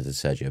driver than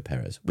Sergio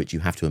Perez, which you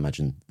have to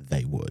imagine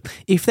they would.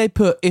 If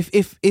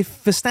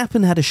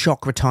Verstappen had a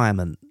shock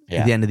retirement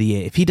at the end of the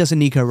year, if he does a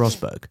Nico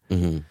Rosberg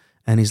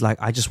and he's like,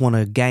 I just want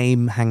a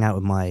game, hang out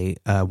with my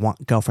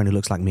girlfriend who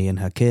looks like me and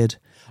her kid.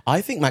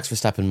 I think Max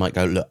Verstappen might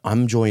go, look,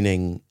 I'm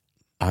going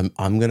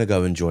to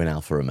go and join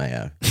Alfa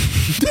Romeo.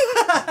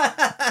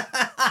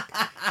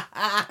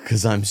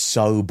 Because I'm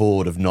so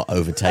bored of not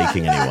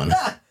overtaking anyone.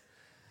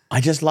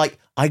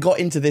 I got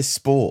into this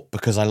sport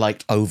because I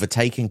liked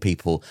overtaking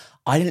people.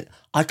 I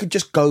could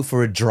just go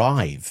for a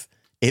drive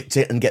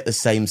and get the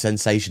same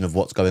sensation of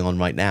what's going on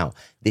right now.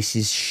 This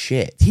is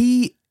shit.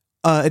 He,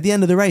 at the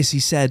end of the race, he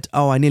said,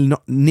 I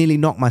nearly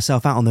knocked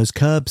myself out on those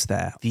curbs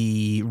there.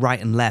 The right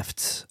and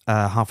left,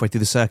 halfway through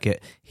the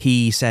circuit,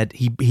 he said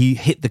he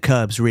hit the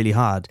curbs really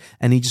hard.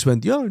 And he just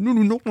went, I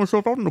nearly knocked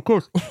myself out on the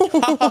curbs.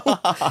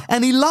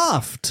 And he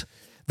laughed.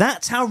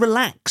 That's how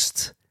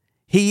relaxed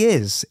he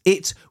is.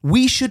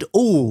 We should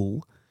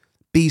all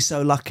be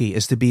so lucky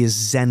as to be as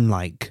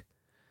zen-like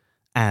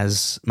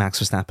as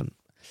Max Verstappen.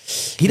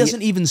 He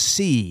doesn't even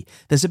see.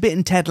 There's a bit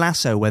in Ted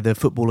Lasso where the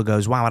footballer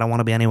goes, wow, I don't want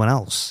to be anyone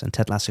else. And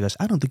Ted Lasso goes,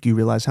 I don't think you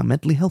realise how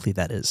mentally healthy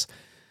that is.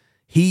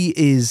 He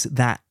is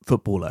that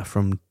footballer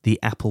from the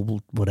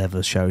Apple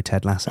whatever show,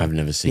 Ted Lasso. I've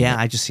never seen it. Yeah,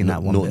 I just seen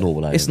that one. Nor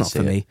will I it's ever not see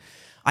for it. me.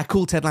 I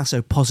call Ted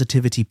Lasso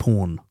positivity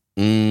porn.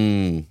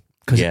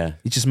 Because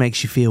it just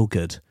makes you feel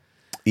good.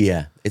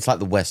 Yeah, it's like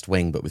the West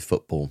Wing, but with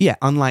football. Yeah,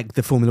 unlike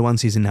the Formula 1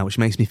 season now, which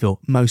makes me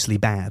feel mostly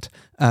bad.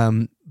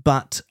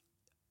 But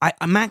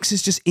Max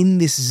is just in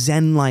this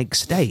zen-like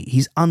state.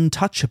 He's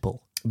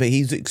untouchable. But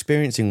he's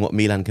experiencing what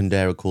Milan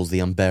Kundera calls the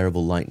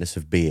unbearable lightness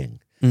of being.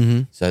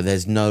 So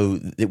there's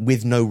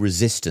with no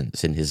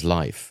resistance in his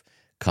life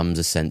comes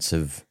a sense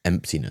of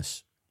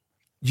emptiness.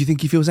 Do you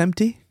think he feels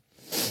empty?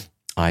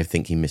 I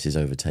think he misses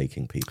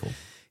overtaking people.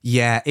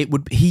 Yeah,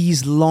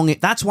 he's long.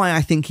 That's why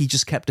I think he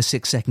just kept a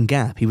 6-second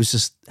gap. He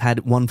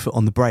had one foot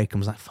on the brake and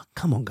was like,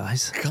 come on,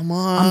 guys. Come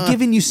on. I'm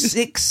giving you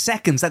 6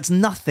 seconds. That's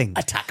nothing.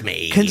 Attack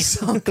me. Come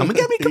and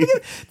get me.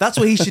 That's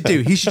what he should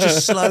do. He should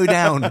just slow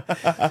down.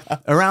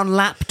 Around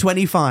lap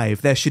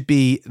 25, there should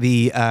be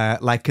the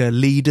like a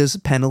leader's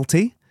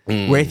penalty,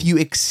 where if you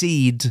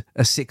exceed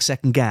a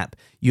 6-second gap,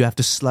 you have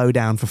to slow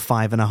down for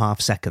 5.5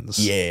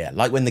 seconds. Yeah,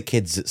 like when the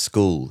kids at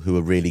school who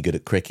are really good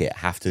at cricket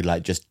have to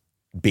just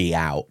be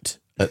out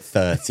at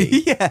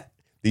 30. Yeah.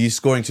 You're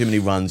scoring too many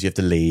runs, you have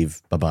to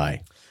leave.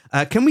 Bye-bye.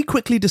 Can we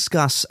quickly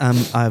discuss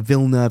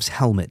Villeneuve's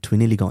helmet? We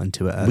nearly got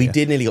into it earlier. We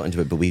did nearly got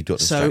into it, but we got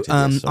distracted.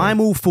 So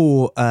I'm all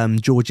for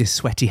George's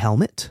sweaty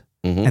helmet.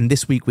 And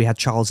this week we had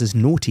Charles's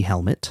naughty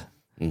helmet.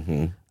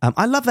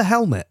 I love the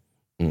helmet.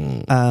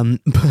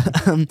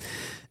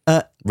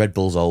 Red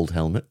Bull's old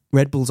helmet.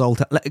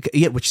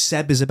 Which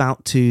Seb is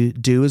about to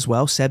do as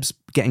well. Seb's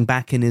getting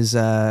back in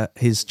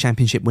his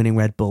championship winning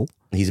Red Bull.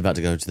 He's about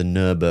to go to the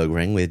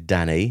Nürburgring with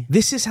Danny.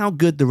 This is how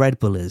good the Red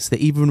Bull is, that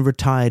even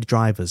retired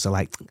drivers are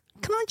like,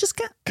 can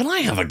I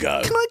have a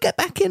go? Can I get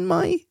back in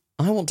my...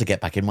 I want to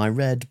get back in my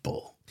Red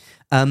Bull.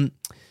 Gilles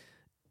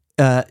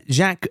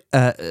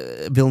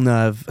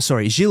Villeneuve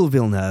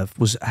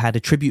had a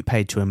tribute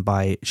paid to him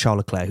by Charles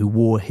Leclerc, who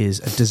wore a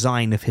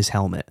design of his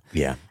helmet.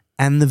 Yeah.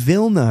 And the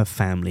Villeneuve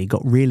family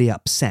got really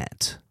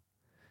upset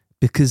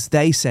because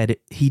they said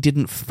he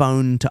didn't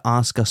phone to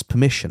ask us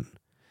permission.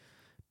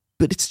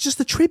 But it's just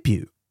a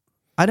tribute.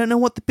 I don't know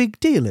what the big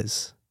deal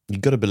is.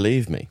 You've got to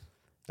believe me.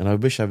 And I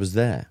wish I was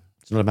there.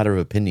 It's not a matter of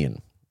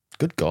opinion.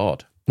 Good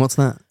God. What's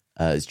that?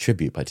 It's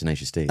Tribute by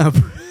Tenacious D. Oh.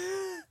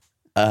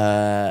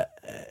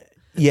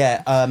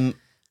 Yeah,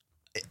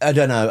 I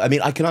don't know. I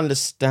mean, I can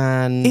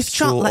understand it's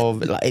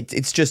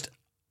just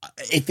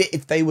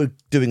if they were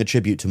doing a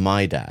tribute to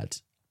my dad,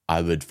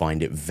 I would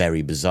find it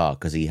very bizarre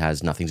because he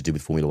has nothing to do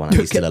with Formula One and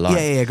he's still alive.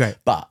 Yeah, great.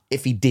 But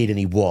if he did and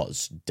he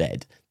was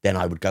dead, then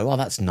I would go, oh,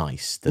 that's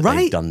nice that Right.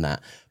 they've done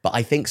that. But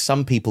I think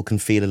some people can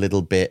feel a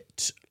little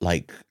bit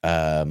like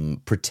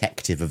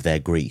protective of their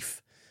grief.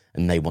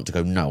 And they want to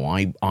go, no,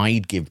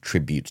 I'd give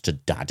tribute to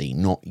Daddy,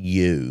 not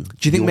you.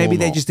 Do you think maybe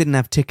they just didn't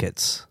have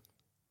tickets?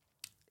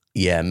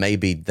 Yeah,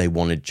 maybe they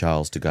wanted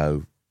Charles to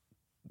go,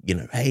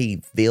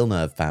 hey,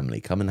 Villeneuve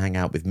family, come and hang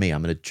out with me.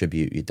 I'm going to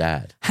tribute your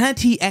dad. Had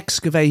he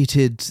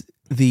excavated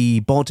the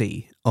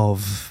body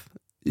of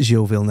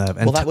Gilles Villeneuve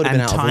and, that would have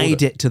been out of tied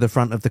order. it to the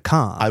front of the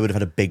car, I would have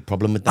had a big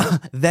problem with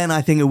that. then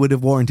I think it would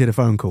have warranted a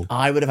phone call.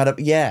 I would have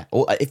had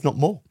or if not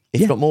more.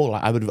 If not more,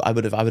 like I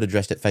would have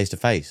addressed it face to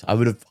face. I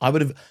would have.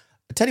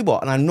 I tell you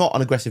what, and I'm not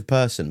an aggressive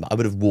person, but I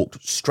would have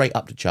walked straight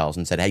up to Charles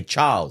and said, "Hey,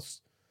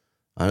 Charles,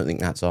 I don't think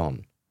that's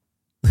on.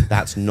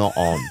 That's not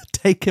on.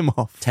 Take him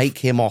off. Take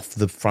him off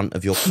the front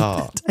of your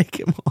car. Take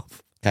him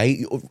off."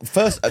 Okay.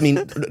 First, I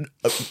mean,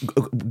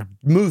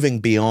 moving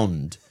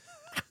beyond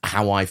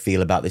how I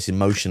feel about this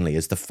emotionally,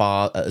 as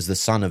the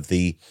son of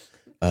the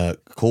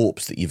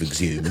corpse that you've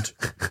exhumed.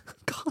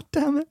 God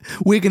damn it!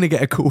 We're going to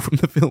get a call from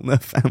the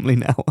Villeneuve family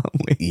now,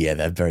 aren't we? Yeah,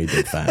 they're very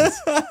big fans.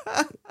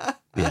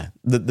 Yeah,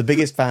 the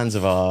biggest fans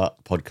of our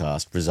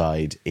podcast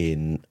reside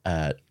in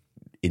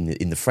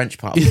the French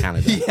part of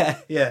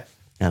Canada. Yeah.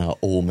 And are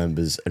all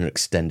members and an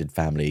extended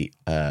family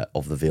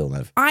of the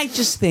Villeneuve. I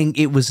just think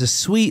it was a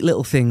sweet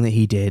little thing that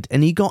he did,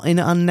 and he got in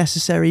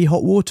unnecessary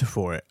hot water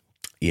for it.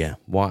 Yeah,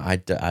 why?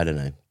 I don't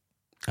know.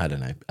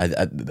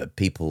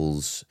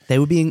 They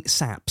were being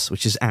saps,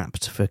 which is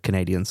apt for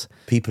Canadians.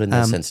 People and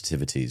their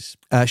sensitivities.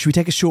 Should we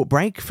take a short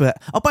break for?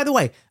 Oh, by the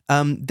way,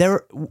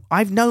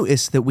 I've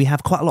noticed that we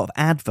have quite a lot of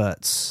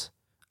adverts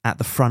at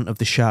the front of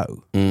the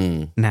show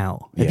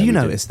now. Have you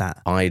noticed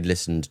that? I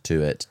listened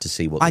to it to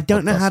see what. I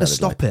don't know how to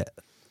stop it.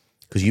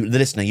 Because the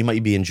listener, you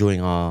might be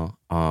enjoying our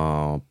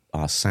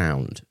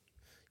sound.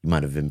 You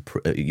might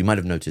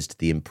have noticed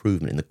the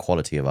improvement in the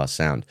quality of our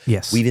sound.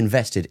 Yes. We've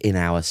invested in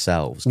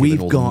ourselves, given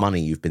all the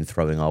money you've been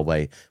throwing our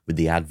way with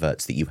the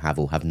adverts that you have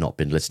or have not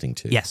been listening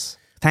to. Yes.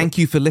 Thank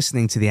you for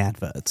listening to the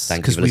adverts.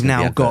 Because we've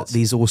now got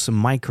these awesome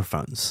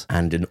microphones.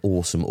 And an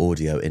awesome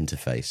audio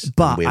interface.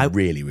 But we're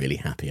really, really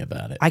happy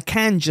about it. I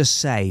can just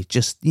say,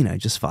 just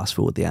fast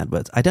forward the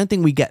adverts. I don't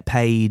think we get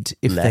paid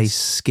if they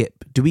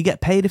skip. Do we get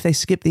paid if they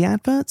skip the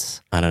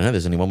adverts? I don't know.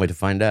 There's only one way to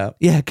find out.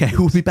 Yeah, okay.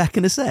 We'll be back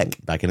in a sec.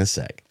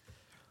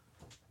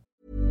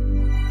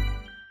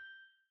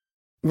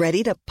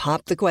 Ready to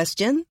pop the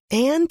question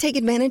and take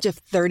advantage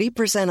of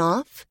 30%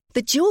 off?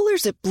 The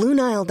jewelers at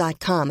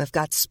BlueNile.com have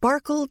got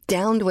sparkle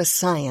down to a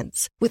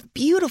science with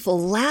beautiful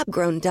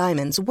lab-grown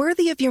diamonds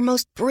worthy of your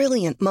most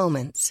brilliant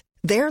moments.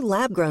 Their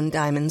lab-grown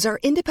diamonds are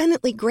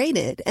independently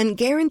graded and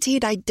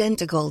guaranteed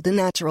identical to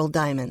natural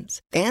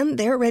diamonds. And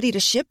they're ready to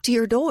ship to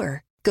your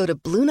door. Go to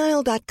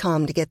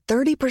BlueNile.com to get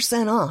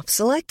 30% off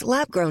select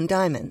lab-grown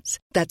diamonds.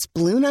 That's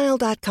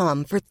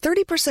BlueNile.com for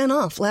 30%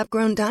 off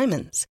lab-grown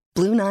diamonds.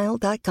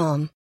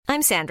 BlueNile.com.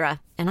 I'm Sandra,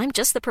 and I'm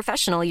just the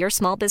professional your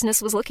small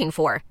business was looking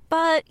for.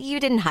 But you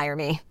didn't hire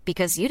me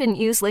because you didn't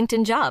use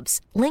LinkedIn Jobs.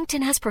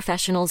 LinkedIn has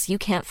professionals you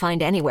can't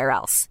find anywhere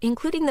else,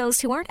 including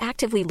those who aren't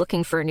actively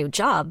looking for a new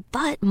job,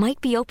 but might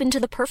be open to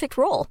the perfect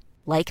role,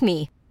 like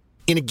me.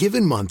 In a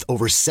given month,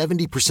 over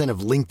 70%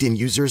 of LinkedIn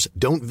users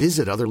don't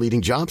visit other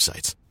leading job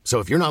sites. So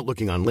if you're not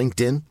looking on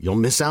LinkedIn, you'll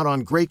miss out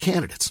on great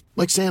candidates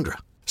like Sandra.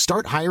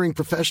 Start hiring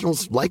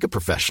professionals like a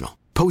professional.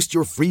 Post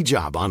your free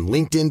job on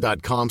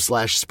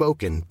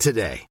linkedin.com/spoken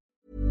today.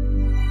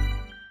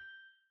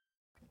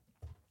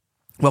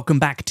 Welcome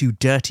back to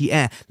Dirty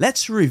Air.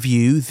 Let's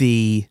review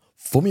the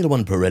Formula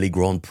One Pirelli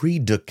Grand Prix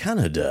de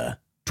Canada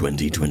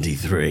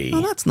 2023.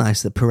 Oh, that's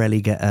nice that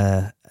Pirelli get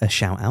a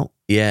shout out.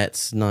 Yeah,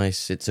 it's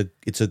nice. It's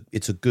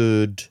a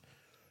good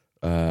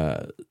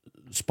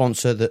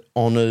sponsor that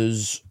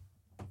honours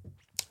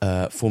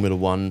Formula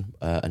One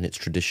and its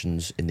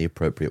traditions in the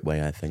appropriate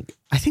way, I think.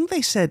 I think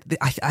they said,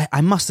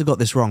 I must have got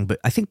this wrong, but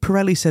I think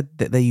Pirelli said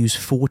that they use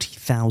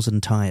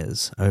 40,000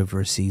 tyres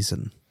over a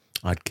season.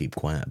 I'd keep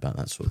quiet about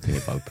that sort of thing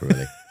if I were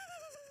Pirelli.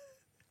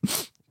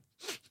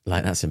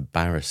 Like, that's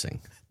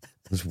embarrassing.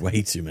 There's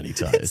way too many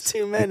tyres. It's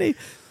too many.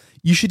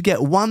 You should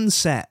get one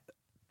set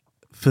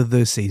for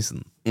the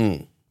season.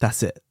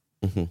 That's it.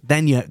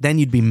 Then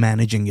you'd be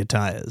managing your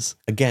tyres.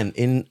 Again,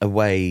 in a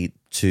way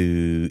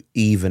to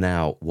even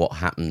out what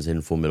happens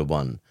in Formula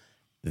One,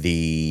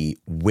 the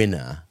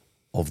winner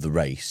of the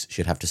race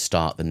should have to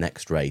start the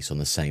next race on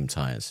the same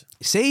tyres.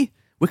 See?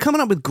 We're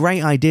coming up with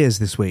great ideas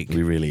this week.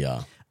 We really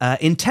are.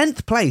 In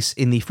 10th place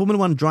in the Formula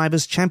One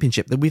Drivers'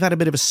 Championship, we've had a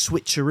bit of a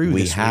switcheroo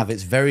this week.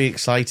 It's very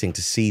exciting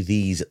to see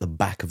these at the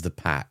back of the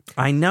pack.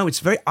 I know, it's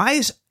very...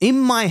 in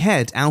my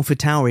head,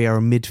 AlphaTauri are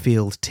a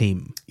midfield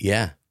team.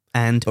 Yeah.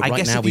 And but I right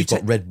guess now we've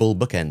got Red Bull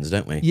bookends,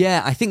 don't we?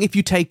 Yeah, I think if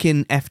you take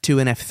in F2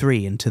 and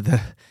F3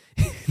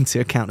 into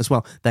account as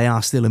well, they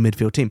are still a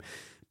midfield team.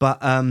 But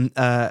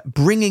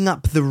bringing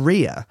up the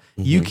rear,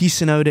 Yuki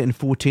Tsunoda in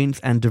 14th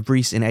and De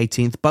Vries in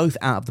 18th, both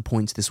out of the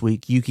points this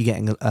week. Yuki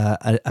getting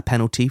a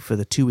penalty for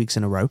the 2 weeks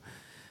in a row.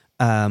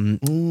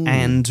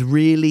 And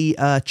really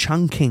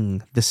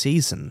chunking the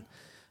season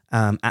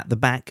at the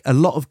back. A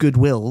lot of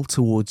goodwill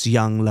towards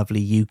young, lovely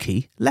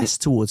Yuki, less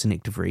towards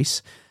Nick De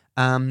Vries,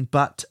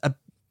 but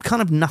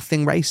kind of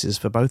nothing races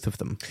for both of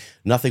them.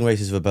 Nothing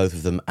races for both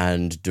of them,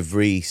 and De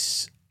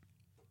Vries,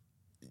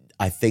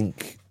 I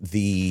think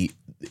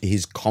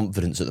his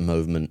confidence at the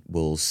moment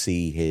will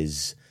see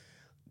his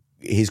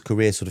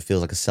career sort of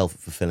feels like a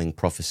self-fulfilling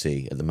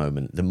prophecy at the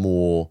moment. The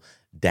more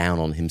down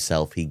on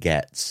himself he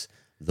gets,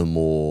 the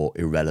more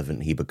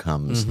irrelevant he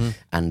becomes,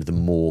 and the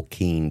more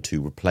keen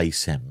to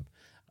replace him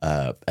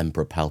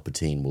Emperor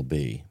Palpatine will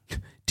be.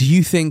 Do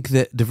you think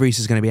that De Vries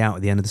is going to be out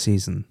at the end of the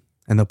season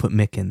and they'll put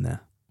Mick in there?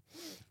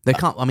 They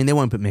can't. I mean, they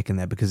won't put Mick in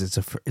there because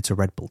it's a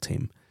Red Bull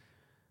team.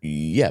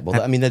 Yeah, well,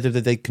 I mean,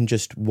 they can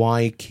just...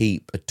 Why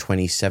keep a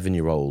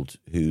 27-year-old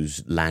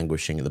who's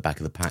languishing at the back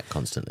of the pack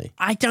constantly?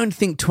 I don't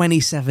think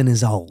 27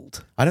 is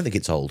old. I don't think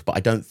it's old, but I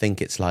don't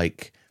think it's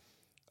like...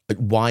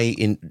 Why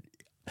in...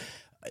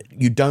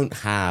 You don't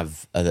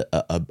have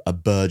a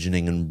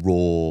burgeoning and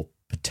raw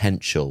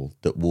potential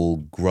that will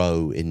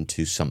grow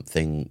into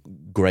something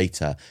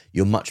greater.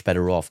 You're much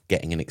better off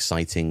getting an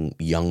exciting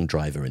young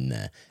driver in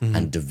there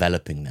and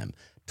developing them.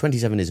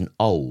 27 isn't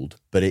old,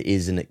 but it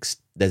is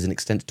there's an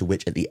extent to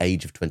which at the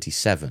age of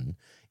 27,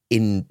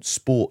 in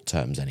sport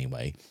terms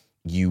anyway,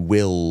 you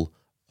will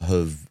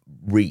have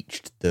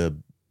reached the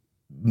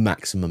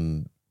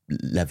maximum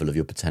level of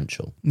your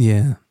potential.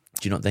 Yeah.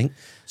 Do you not think?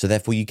 So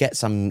therefore you get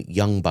some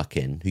young buck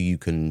in who you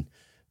can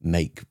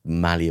make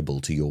malleable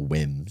to your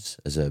whims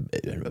as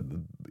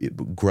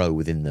grow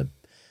within the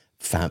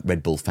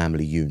Red Bull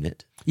family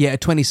unit. Yeah,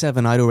 at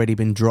 27, I'd already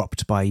been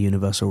dropped by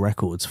Universal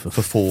Records for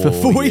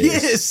 4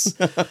 years.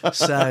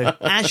 So,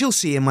 as you'll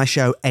see in my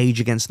show, Age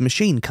Against the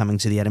Machine, coming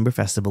to the Edinburgh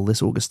Festival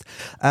this August.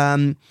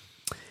 Another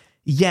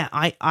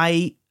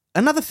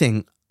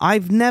thing,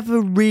 I've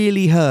never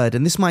really heard,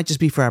 and this might just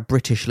be for our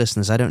British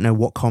listeners, I don't know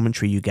what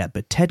commentary you get,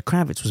 but Ted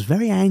Kravitz was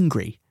very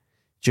angry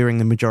during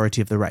the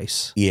majority of the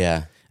race.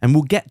 Yeah. And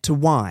we'll get to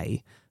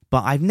why,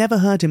 but I've never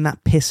heard him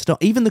that pissed off.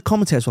 Even the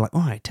commentators were like,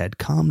 all right, Ted,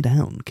 calm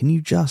down. Can you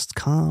just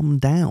calm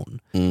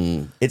down?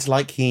 It's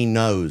like he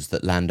knows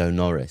that Lando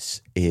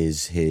Norris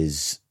is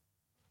his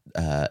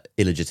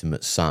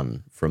illegitimate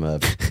son from a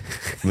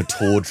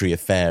tawdry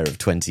affair of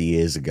 20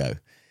 years ago.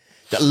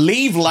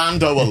 Leave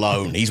Lando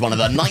alone. He's one of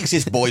the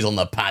nicest boys on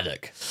the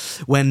paddock.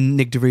 When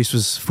Nick De Vries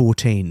was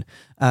 14.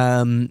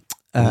 Williams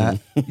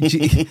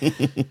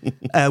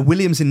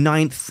in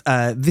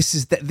 9th. This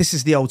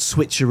is the old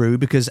switcheroo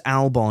because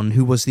Albon,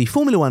 who was the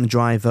Formula One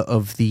driver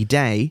of the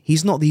day,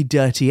 he's not the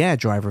dirty air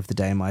driver of the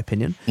day in my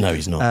opinion. No,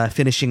 he's not.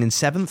 Finishing in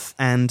 7th,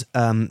 and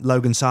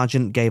Logan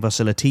Sargent gave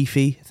us a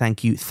Latifi.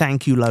 Thank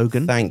you,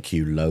 Logan. Thank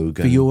you,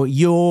 Logan. For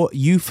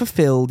you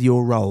fulfilled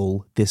your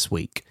role this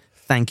week.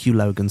 Thank you,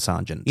 Logan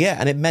Sargent. Yeah,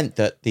 and it meant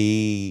that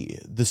the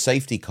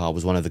safety car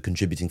was one of the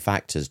contributing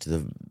factors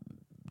to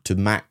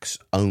Max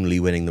only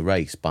winning the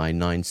race by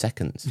 9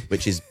 seconds,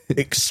 which is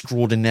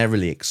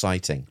extraordinarily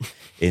exciting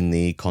in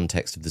the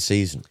context of the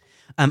season.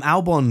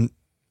 Albon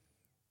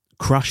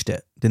crushed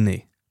it, didn't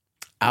he?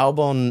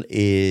 Albon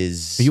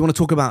is... You want to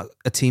talk about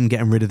a team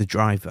getting rid of the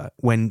driver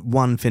when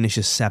one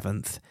finishes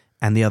 7th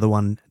and the other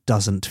one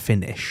doesn't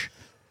finish?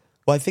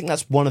 Well, I think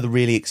that's one of the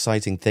really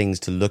exciting things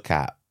to look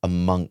at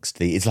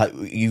amongst it's like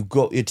you've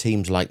got your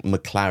teams like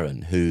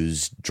McLaren,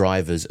 whose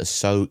drivers are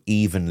so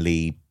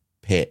evenly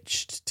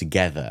pitched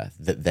together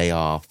that they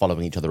are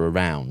following each other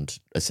around,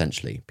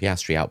 essentially.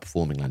 Piastri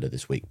outperforming Lando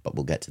this week, but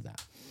we'll get to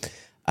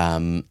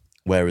that.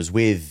 Whereas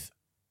with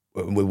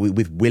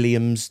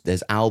Williams,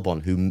 there's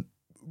Albon, who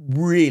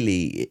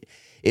really...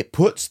 It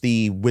puts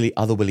the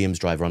other Williams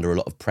driver under a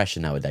lot of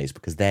pressure nowadays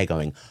because they're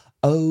going,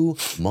 oh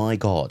my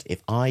God,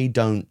 if I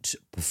don't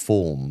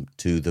perform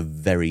to the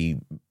very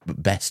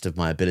best of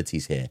my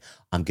abilities here,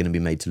 I'm going to be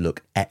made to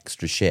look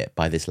extra shit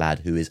by this lad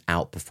who is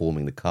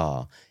outperforming the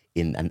car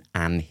in an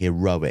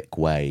unheroic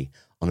way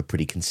on a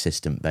pretty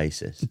consistent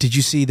basis. Did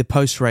you see the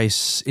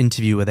post-race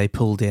interview where they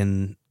pulled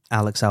in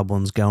Alex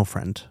Albon's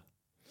girlfriend?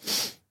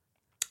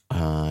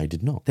 I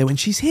did not. They went,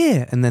 she's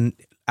here. And then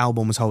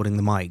Albon was holding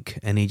the mic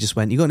and he just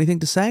went, you got anything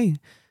to say?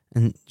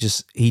 And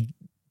he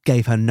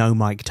gave her no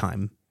mic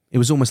time. It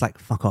was almost like,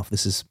 fuck off,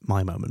 this is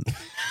my moment.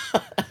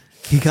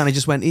 He kind of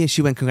just went, yeah,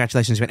 she went,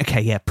 congratulations. He went,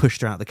 okay, yeah,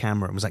 pushed her out the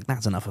camera and was like,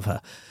 that's enough of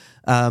her.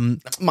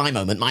 That's my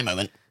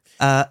moment.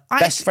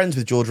 Best friends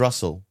with George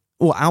Russell.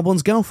 Or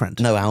Albon's girlfriend.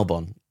 No,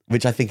 Albon,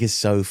 which I think is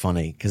so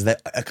funny because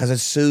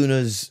as soon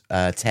as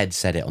Ted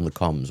said it on the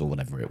comms or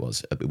whatever it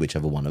was,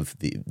 whichever one of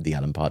the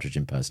Alan Partridge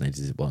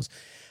impersonators it was,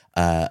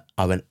 I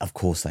went, of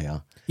course they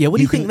are. Yeah, what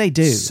do you think they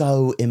do?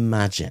 So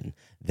imagine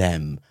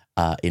them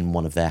in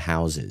one of their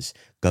houses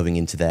going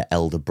into their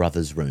elder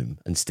brother's room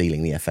and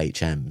stealing the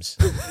FHMs.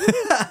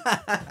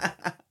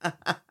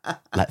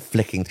 Like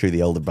flicking through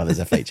the older brother's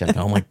FHM.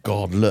 Oh my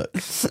God, look.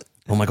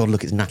 Oh my God,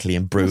 look, it's Natalie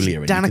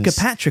Imbruglia. Danica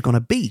Patrick on a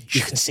beach.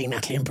 You can see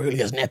Natalie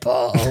Imbruglia's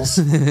nipples.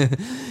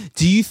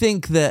 Do you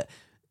think that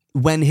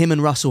when him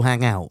and Russell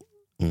hang out,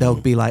 they'll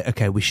be like,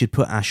 okay, we should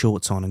put our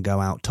shorts on and go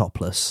out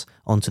topless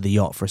onto the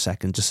yacht for a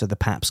second, just so the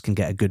paps can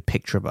get a good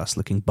picture of us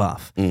looking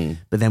buff.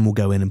 But then we'll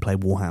go in and play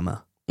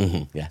Warhammer.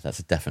 Yeah,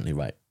 that's definitely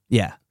right.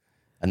 Yeah.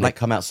 And they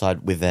come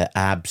outside with their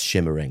abs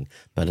shimmering,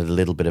 but a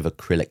little bit of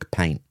acrylic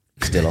paint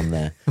still on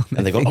there.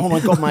 And they go, oh my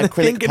God, my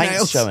acrylic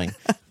paint's showing.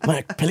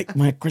 My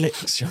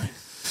acrylic's showing.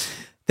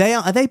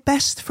 Are they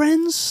best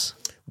friends?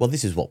 Well,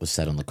 this is what was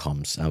said on the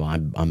comms, so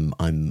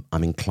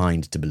I'm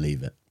inclined to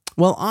believe it.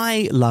 Well,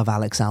 I love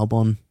Alex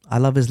Albon. I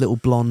love his little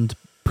blonde,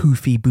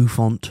 poofy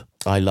bouffant.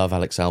 I love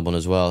Alex Albon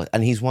as well.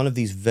 And he's one of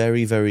these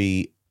very,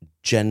 very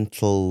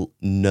gentle,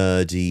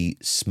 nerdy,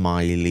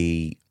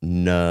 smiley,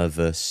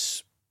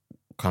 nervous,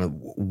 kind of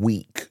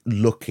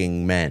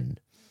weak-looking men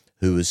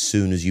who, as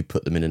soon as you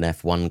put them in an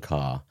F1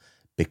 car,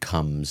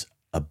 becomes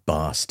a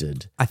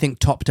bastard. I think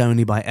topped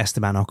only by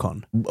Esteban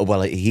Ocon.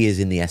 Well, he is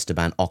in the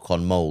Esteban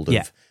Ocon mould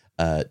of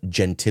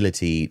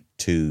gentility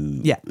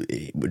to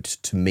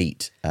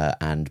meet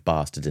and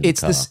bastard in the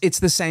car. It's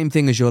the same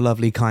thing as your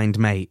lovely, kind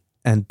mate,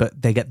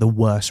 but they get the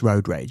worst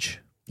road rage.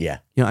 Yeah.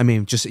 You know what I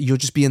mean? You'll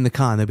just be in the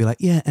car and they'll be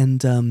like, yeah,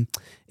 and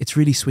it's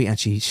really sweet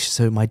actually.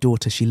 So my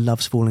daughter, she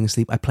loves falling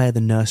asleep. I play her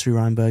the nursery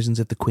rhyme versions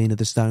of the Queen of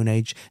the Stone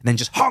Age and then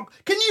just honk,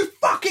 can you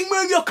fucking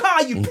move your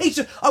car, you piece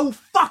of... I will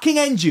fucking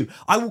end you.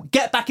 I will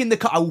get back in the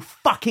car. I will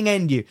fucking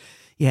end you.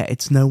 Yeah,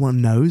 it's No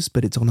One Knows,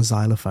 but it's on a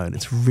xylophone.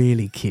 It's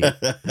really cute. In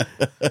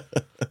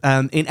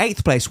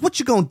 8th place, what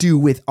you gonna do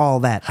with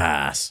all that?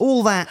 Haas.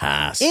 All that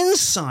Haas.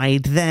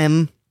 Inside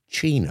them...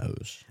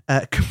 Chinos.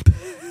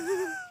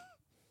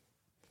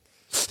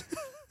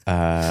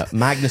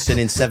 Magnussen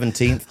in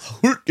 17th,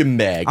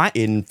 Hülkenberg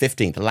in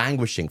 15th,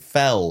 languishing,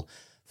 fell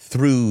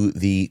through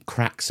the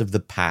cracks of the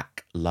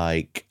pack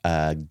like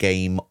a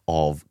game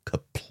of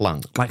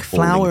Kaplunk. Like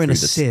flour in a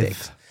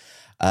sieve.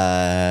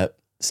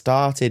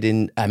 Started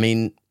in,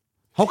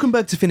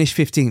 Hülkenberg to finish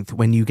 15th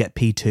when you get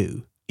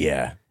P2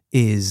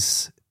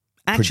 is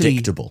actually...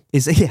 predictable.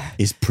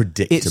 Is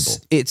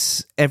predictable.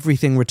 It's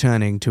everything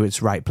returning to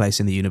its right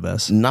place in the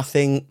universe.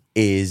 Nothing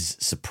is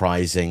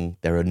surprising.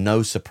 There are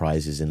no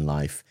surprises in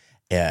life.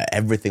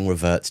 Everything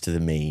reverts to the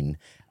mean.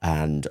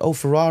 And,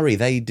 Ferrari,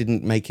 they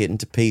didn't make it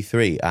into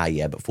P3.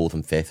 But 4th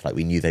and 5th, like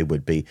we knew they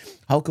would be.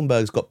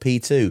 Hülkenberg's got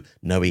P2.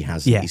 No, he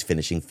hasn't. Yeah. He's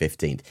finishing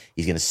 15th.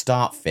 He's going to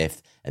start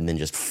 5th and then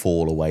just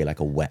fall away like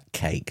a wet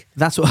cake.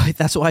 That's what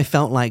I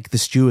felt like the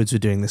stewards were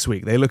doing this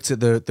week. They looked at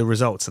the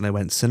results and they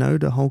went,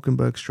 Tsunoda,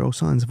 Hülkenberg, Stroll,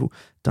 Sainz have all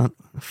done.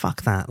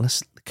 Fuck that.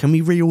 Can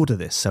we reorder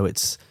this so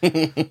it's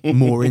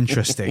more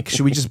interesting?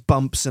 Should we just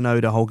bump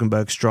Tsunoda,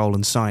 Hülkenberg, Stroll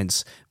and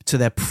Sainz to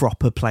their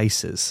proper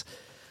places?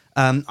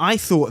 I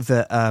thought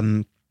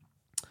that...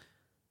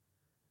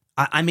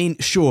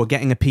 sure,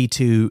 getting a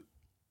P2,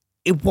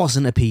 it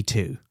wasn't a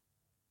P2,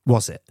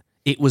 was it?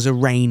 It was a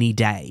rainy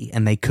day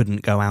and they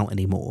couldn't go out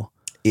anymore.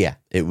 Yeah,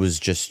 it was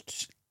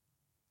just...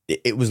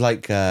 It was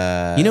like...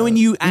 when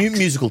you...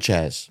 musical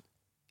chairs.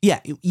 Yeah,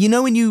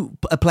 when you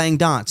are playing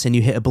darts and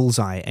you hit a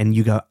bullseye and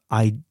you go,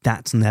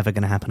 that's never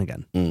going to happen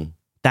again.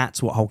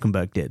 That's what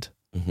Hülkenberg did.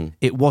 Mm-hmm.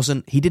 It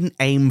wasn't... He didn't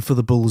aim for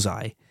the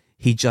bullseye.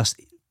 He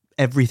just...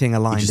 Everything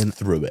aligned. He just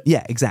threw it.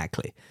 Yeah,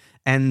 exactly.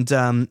 And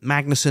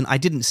Magnussen, I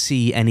didn't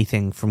see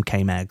anything from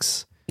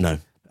K-Mags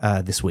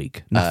this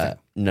week. Nothing.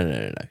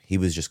 No. He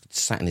was just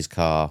sat in his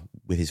car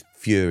with his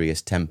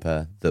furious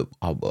temper that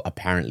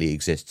apparently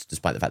exists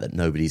despite the fact that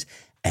nobody's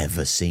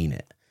ever seen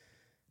it.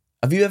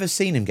 Have you ever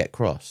seen him get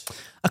cross?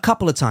 A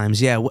couple of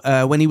times, yeah.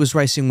 When he was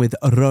racing with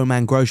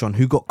Romain Grosjean,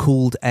 who got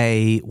called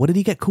what did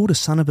he get called? A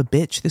son of a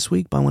bitch this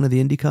week by one of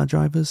the IndyCar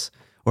drivers?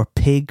 Or a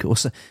pig?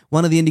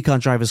 One of the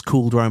IndyCar drivers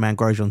called Romain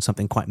Grosjean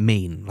something quite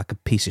mean, like a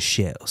piece of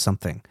shit or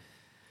something.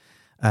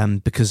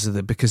 Because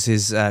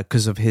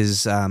of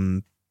his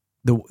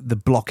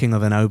the blocking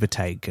of an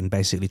overtake and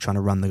basically trying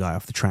to run the guy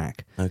off the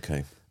track.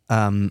 Okay.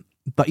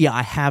 But yeah,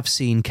 I have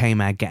seen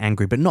K-Mag get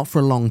angry, but not for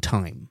a long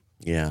time.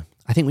 Yeah.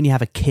 I think when you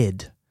have a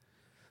kid,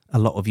 a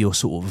lot of your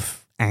sort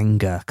of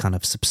anger kind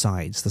of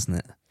subsides, doesn't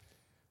it?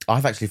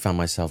 I've actually found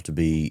myself to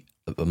be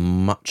a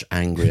much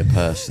angrier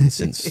person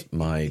since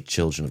my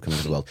children have come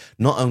into the world.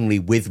 Not only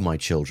with my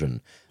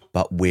children,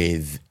 but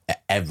with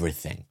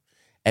everything.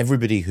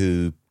 Everybody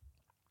who,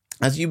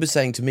 as you were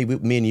saying to me,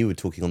 me and you were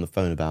talking on the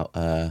phone about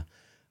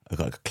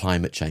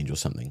climate change or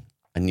something.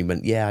 And you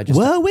went, yeah, I just...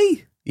 Were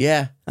we?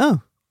 Yeah.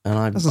 Oh,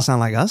 And doesn't sound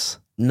like us.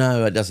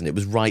 No, it doesn't. It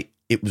was right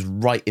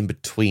in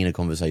between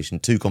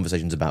two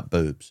conversations about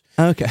boobs.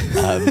 Okay.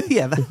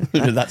 Yeah,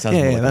 that sounds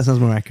that sounds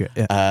more accurate.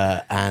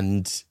 Yeah.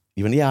 And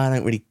you went,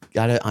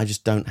 I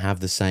just don't have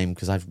the same,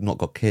 because I've not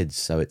got kids,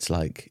 so it's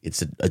like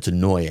it's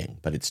annoying,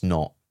 but it's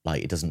not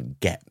like, it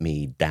doesn't get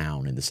me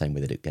down in the same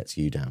way that it gets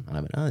you down. And I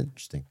went, oh,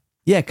 interesting.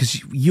 Yeah,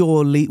 because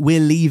we're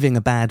leaving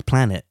a bad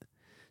planet,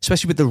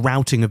 especially with the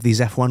routing of these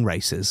F1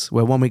 races,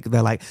 where 1 week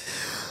they're like,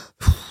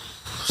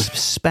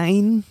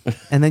 Spain,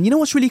 and then you know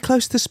what's really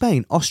close to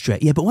Spain? Austria.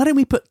 Yeah, but why don't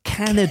we put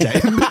Canada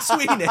in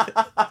between it?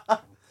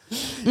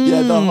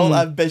 Yeah, the whole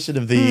ambition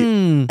of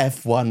the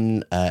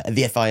F1,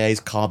 the FIA's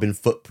carbon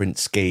footprint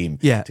scheme.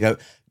 Yeah. To go,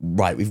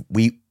 right,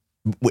 we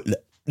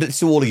let's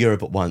do all of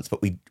Europe at once,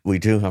 but we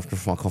do have to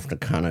fuck off to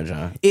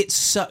Canada. It's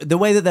so, the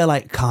way that they're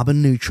like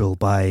carbon neutral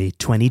by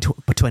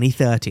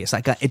 2030. It's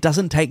like, it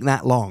doesn't take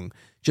that long.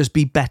 Just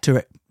be better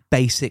at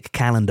basic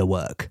calendar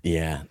work.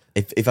 Yeah.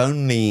 If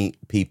only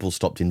people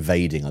stopped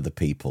invading other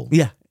people.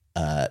 Yeah.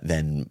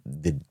 Then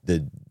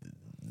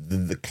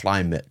the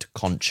climate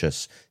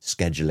conscious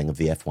scheduling of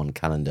the F1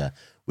 calendar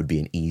would be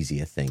an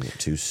easier thing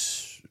to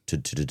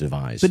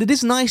devise. But it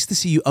is nice to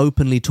see you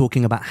openly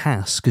talking about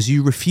Haas, because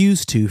you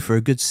refused to for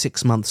a good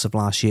 6 months of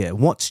last year.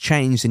 What's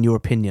changed in your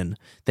opinion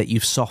that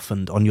you've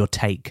softened on your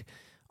take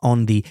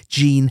on the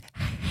Gene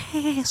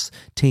Haas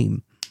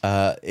team?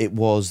 It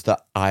was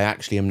that I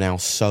actually am now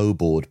so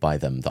bored by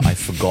them that I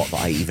forgot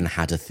that I even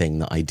had a thing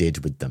that I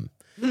did with them.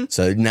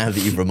 So now that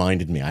you've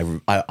reminded me,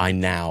 I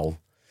now,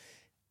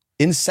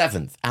 in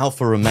 7th,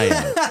 Alfa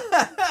Romeo.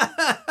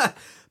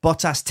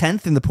 Bottas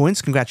 10th in the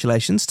points.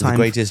 Congratulations. The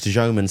greatest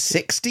Joeman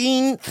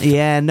 16th.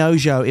 Yeah, no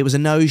Joe. It was a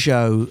no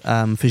Joe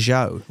for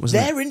Joe,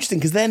 wasn't it? They're interesting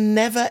because they're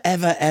never,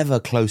 ever, ever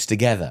close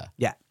together.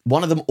 Yeah.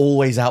 One of them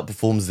always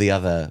outperforms the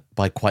other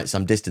by quite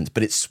some distance,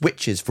 but it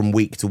switches from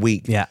week to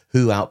week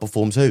who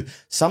outperforms who.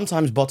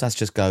 Sometimes Bottas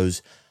just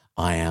goes,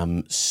 I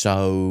am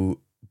so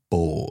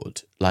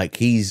bored. Like,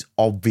 he's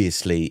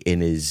obviously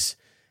in his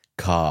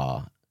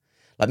car.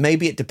 Like,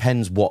 maybe it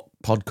depends what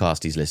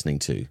podcast he's listening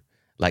to.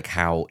 Like,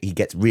 how he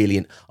gets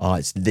really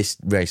it's this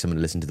race I'm going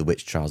to listen to The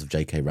Witch Trials of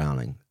J.K.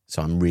 Rowling.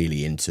 So I'm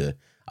really into,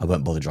 I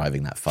won't bother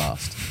driving that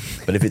fast.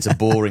 But if it's a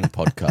boring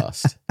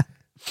podcast,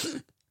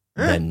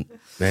 then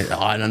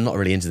I'm not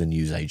really into the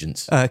news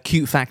agents.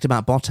 Cute fact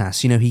about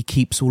Bottas, he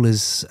keeps all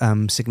his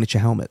signature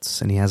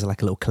helmets, and he has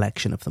like a little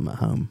collection of them at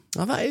home.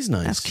 Oh, that is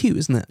nice. That's cute,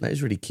 isn't it? That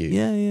is really cute.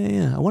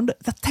 Yeah. I wonder,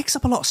 that takes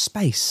up a lot of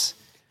space.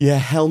 Yeah,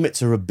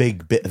 helmets are a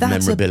big bit of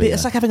memorabilia.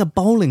 It's like having a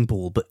bowling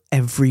ball, but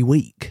every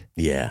week.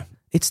 Yeah.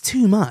 It's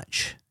too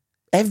much.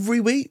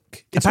 Every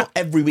week? It's not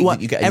every week that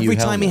you get a new helmet.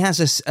 Every time he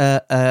has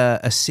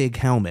a SIG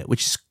helmet,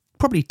 which is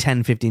probably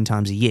 10, 15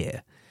 times a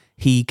year,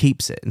 he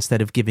keeps it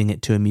instead of giving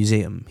it to a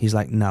museum. He's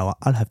like, no,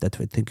 I'll have that.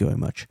 Thank you very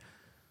much.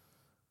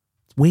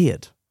 It's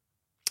weird.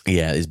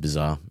 Yeah, it is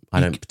bizarre. I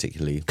don't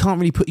particularly...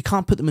 You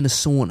can't put them in a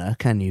sauna,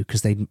 can you?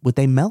 Because would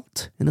they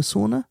melt in a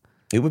sauna?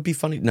 It would be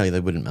funny. No, they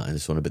wouldn't melt in a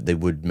sauna, but they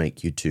would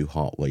make you too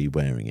hot while you're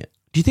wearing it.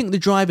 Do you think the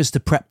drivers, to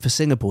prep for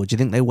Singapore, do you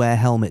think they wear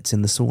helmets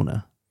in the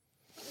sauna?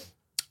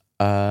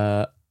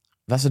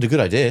 That's a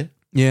good idea.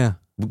 Yeah.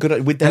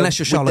 Unless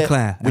you're Charles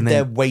Leclerc. With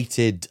their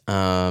weighted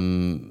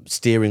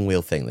steering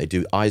wheel thing, they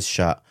do eyes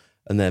shut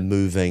and they're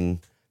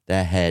moving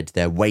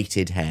their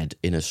weighted head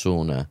in a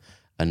sauna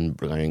and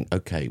going,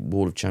 okay,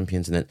 Wall of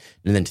Champions, and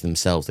then to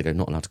themselves they go,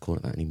 not allowed to call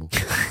it that anymore.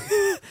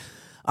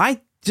 I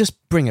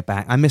just bring it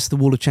back. I miss the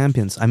Wall of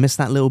Champions. I miss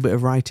that little bit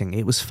of writing.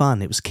 It was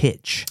fun. It was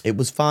kitsch. It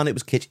was fun. It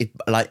was kitsch.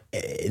 Like,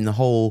 in the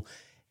whole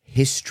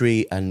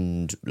history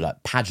and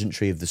like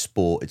pageantry of the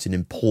sport, it's an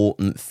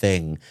important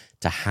thing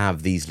to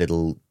have these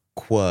little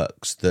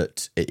quirks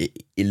that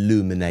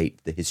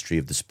illuminate the history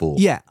of the sport.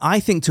 Yeah, I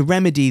think to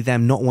remedy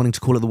them not wanting to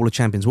call it the Wall of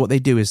Champions, what they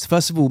do is,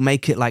 first of all,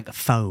 make it like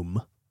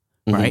foam,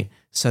 right?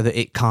 So that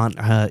it can't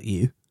hurt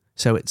you.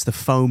 So it's the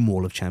foam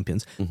Wall of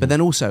Champions. But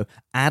then also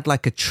add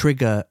like a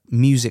trigger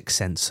music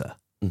sensor.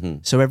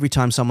 So every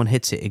time someone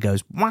hits it, it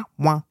goes wah,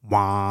 wah,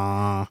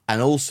 wah. And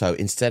also,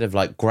 instead of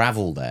like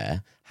gravel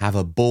there, have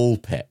a ball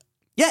pit.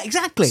 Yeah,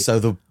 exactly. So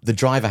the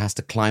driver has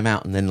to climb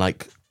out and then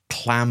like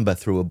clamber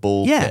through a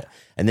ball pit.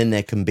 And then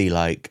there can be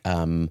like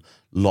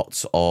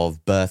lots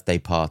of birthday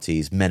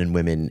parties, men and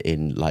women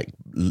in like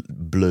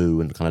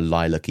blue and kind of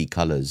lilac-y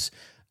colours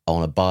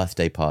on a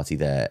birthday party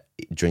there,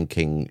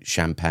 drinking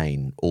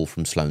champagne, all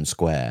from Sloane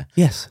Square.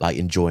 Yes. Like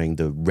enjoying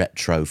the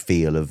retro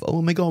feel of,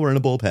 oh my God, we're in a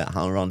ball pit.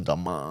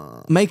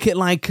 Make it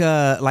like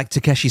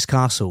Takeshi's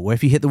Castle, where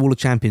if you hit the Wall of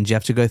Champions, you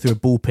have to go through a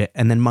ball pit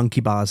and then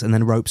monkey bars and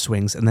then rope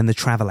swings and then the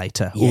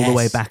Travelator all the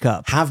way back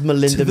up. Have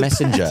Melinda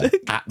Messenger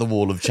at the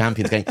Wall of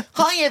Champions going,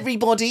 hi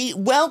everybody,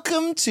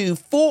 welcome to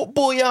Fort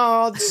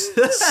Boyard's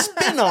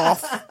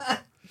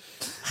spin-off.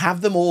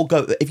 Have them all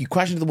go. If you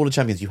crash into the Wall of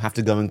Champions, you have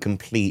to go and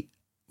complete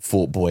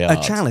Fort Boyard.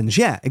 A challenge,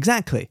 yeah,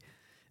 exactly.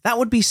 That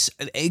would be...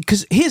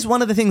 Because here's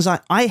one of the things,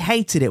 I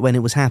hated it when it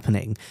was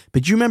happening,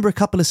 but do you remember a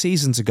couple of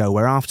seasons ago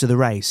where after the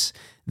race,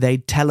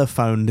 they'd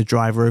telephone the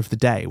driver of the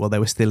day while they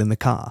were still in the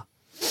car?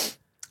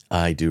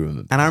 I do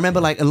remember. And I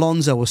remember like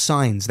Alonso or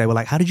Sainz, they were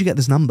like, how did you get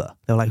this number?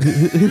 They were like, do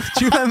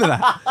you remember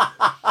that?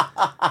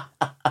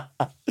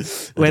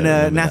 When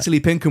Natalie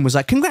Pinkham was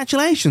like,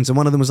 congratulations. And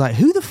one of them was like,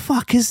 who the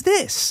fuck is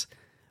this?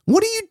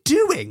 What are you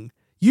doing?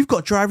 You've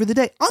got driver of the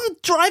day. I'm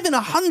driving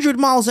 100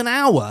 miles an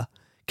hour.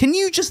 Can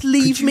you just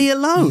leave me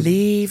alone?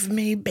 Leave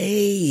me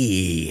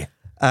be.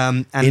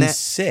 And in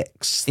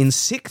sixth. In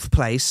sixth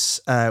place,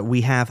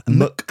 we have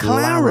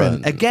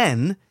McLaren.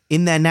 Again,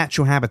 in their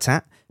natural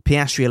habitat.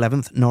 Piastri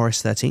 11th,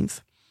 Norris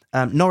 13th.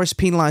 Norris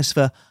penalised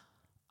for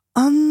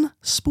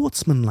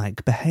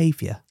unsportsmanlike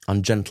behaviour.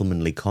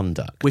 Ungentlemanly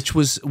conduct. Which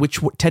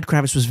Ted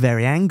Kravitz was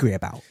very angry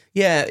about.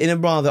 Yeah, in a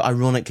rather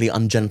ironically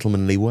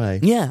ungentlemanly way.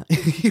 Yeah.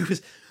 He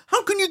was,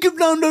 how can you give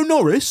Lando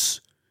Norris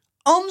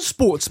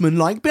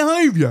unsportsmanlike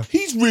behaviour?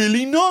 He's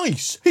really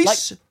nice.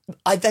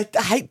 I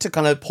hate to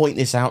kind of point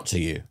this out to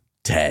you,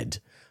 Ted,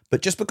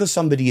 but just because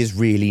somebody is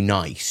really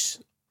nice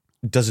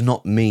does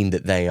not mean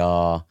that they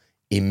are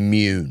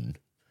immune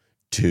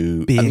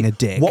to being a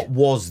dick. What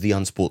was the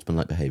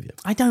unsportsmanlike behaviour?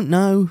 I don't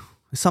know.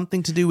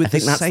 Something to do with I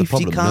think the that's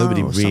safety the problem. car.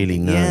 Nobody really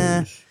knows.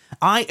 Yeah.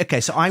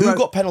 Who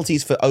got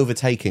penalties for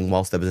overtaking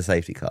whilst there was a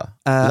safety car?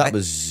 That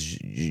was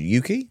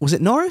Yuki? Was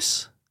it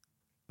Norris?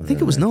 I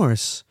think it was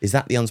Norris. Is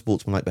that the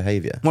unsportsmanlike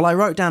behaviour? Well, I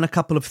wrote down a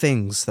couple of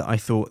things that I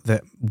thought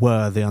that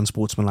were the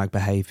unsportsmanlike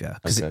behaviour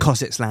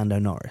because it's Lando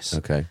Norris.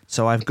 Okay.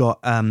 So I've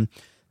got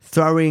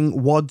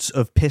throwing wads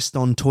of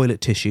pissed-on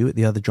toilet tissue at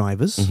the other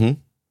drivers. Mm-hmm.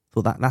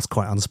 Thought that's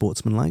quite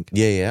unsportsmanlike.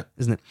 Yeah.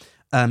 Isn't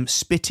it?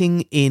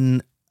 Spitting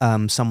in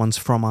someone's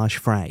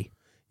fromage frais.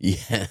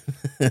 Yeah.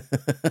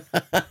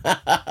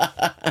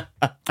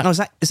 And I was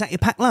like, is that your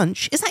packed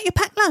lunch? Is that your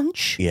packed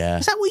lunch? Yeah.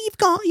 Is that what you've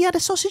got? You had a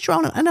sausage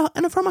roll and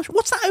a fromage.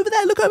 What's that over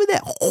there? Look over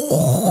there.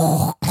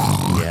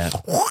 Yeah.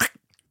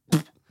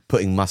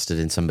 Putting mustard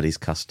in somebody's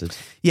custard.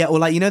 Yeah, or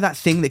like, you know that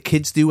thing that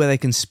kids do where they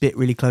can spit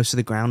really close to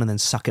the ground and then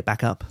suck it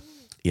back up?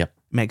 Yep.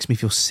 Makes me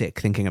feel sick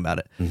thinking about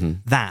it. Mm-hmm.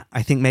 That,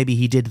 I think maybe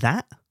he did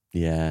that.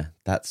 Yeah,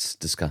 that's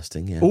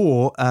disgusting, yeah.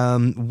 Or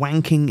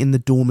wanking in the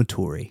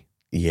dormitory.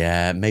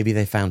 Yeah, maybe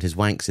they found his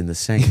wanks in the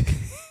sink.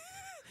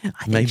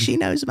 I think she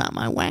knows about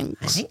my wanks.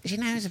 I think she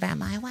knows about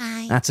my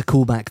wanks. That's a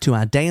callback to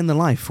our day in the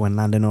life when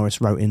Lando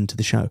Norris wrote into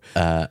the show.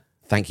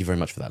 Thank you very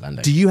much for that,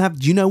 Lando. Do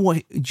you know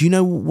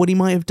what he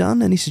might have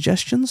done? Any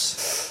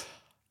suggestions?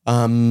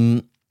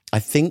 I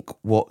think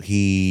what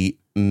he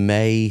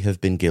may have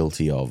been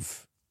guilty of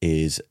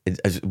is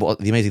the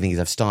amazing thing is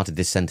I've started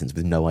this sentence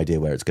with no idea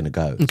where it's going to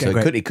go. Okay, so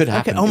great. it could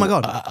happen. Okay. Oh my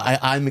God.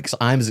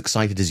 I'm as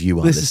excited as you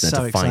are, This listener, is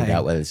so to find exciting.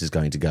 out where this is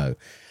going to go.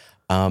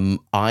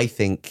 I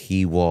think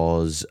he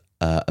was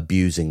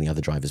abusing the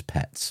other driver's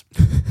pets.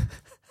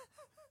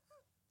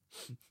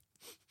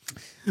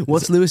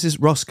 What's Lewis's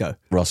Roscoe?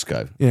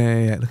 Roscoe.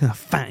 Yeah. Look how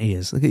fat he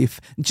is. Look at you,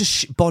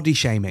 just body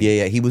shaming.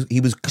 Yeah. He was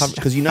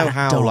because you know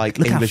how dog. like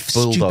Look English how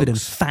stupid and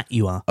bulldogs fat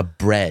you are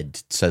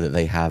bred so that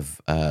they have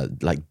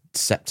like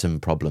septum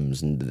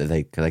problems and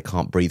they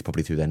can't breathe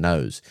properly through their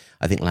nose.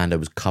 I think Lando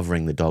was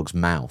covering the dog's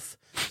mouth,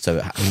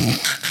 so.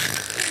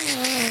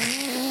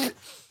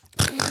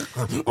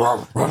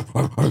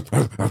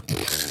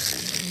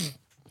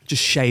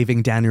 Just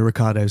shaving Daniel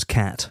Ricciardo's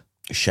cat.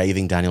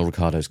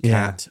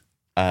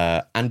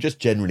 And just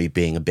generally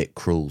being a bit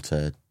cruel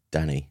to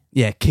Danny.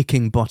 Yeah,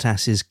 kicking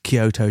Bottas's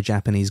Kyoto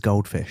Japanese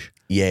goldfish.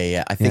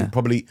 Yeah. I think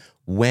probably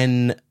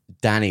when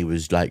Danny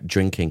was like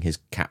drinking his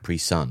Capri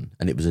Sun,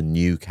 and it was a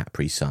new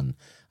Capri Sun,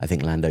 I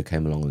think Lando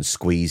came along and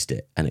squeezed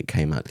it, and it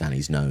came out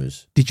Danny's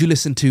nose. Did you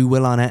listen to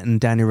Will Arnett and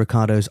Daniel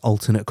Ricciardo's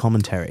alternate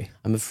commentary?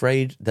 I'm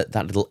afraid that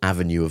little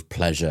avenue of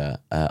pleasure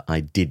I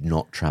did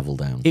not travel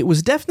down. It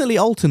was definitely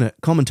alternate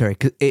commentary,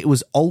 because it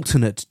was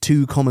alternate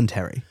to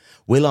commentary.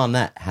 Will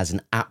Arnett has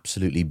an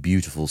absolutely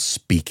beautiful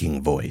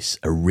speaking voice,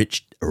 a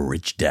rich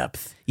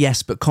depth.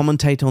 Yes, but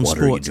commentate on What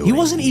are you sports. He doing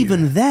wasn't here?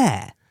 even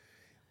there.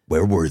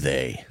 Where were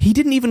they? He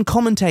didn't even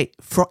commentate.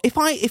 If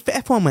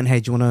F1 went, hey,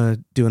 do you want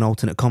to do an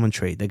alternate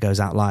commentary that goes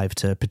out live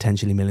to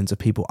potentially millions of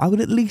people, I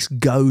would at least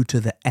go to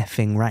the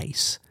effing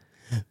race.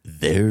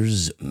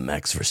 There's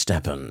Max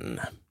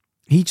Verstappen.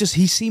 He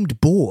seemed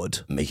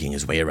bored. Making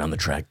his way around the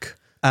track.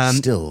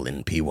 Still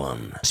in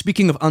P1.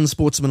 Speaking of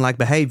unsportsmanlike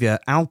behaviour,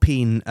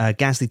 Alpine,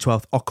 Gasly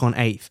 12th, Ocon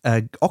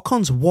 8th.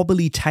 Ocon's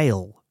wobbly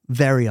tail,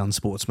 very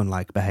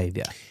unsportsmanlike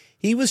behaviour.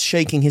 He was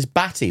shaking his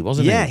batty,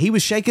 wasn't he? Yeah, he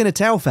was shaking a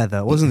tail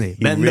feather, wasn't he?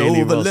 Bend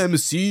really over, was. let me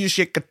see you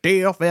shake a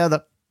tail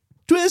feather.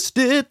 Twist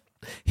it.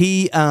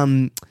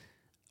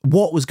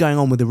 What was going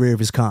on with the rear of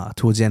his car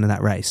towards the end of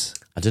that race?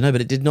 I don't know, but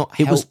it did not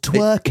help. It was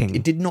twerking.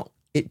 It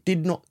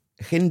did not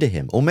hinder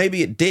him. Or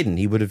maybe it did, and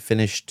he would have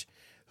finished.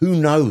 Who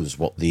knows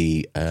what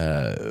the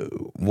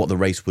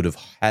race would have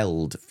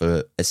held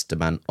for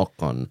Esteban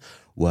Ocon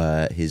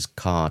were his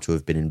car to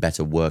have been in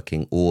better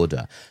working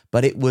order.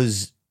 But it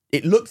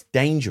looked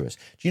dangerous.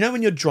 Do you know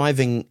when you're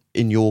driving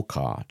in your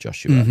car,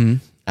 Joshua,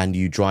 and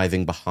you're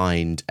driving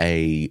behind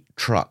a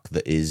truck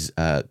that is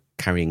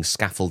carrying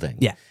scaffolding,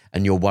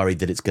 and you're worried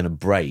that it's going to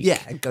break,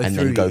 and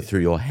then go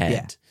through your head?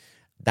 Yeah.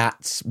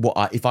 That's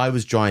what if I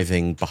was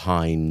driving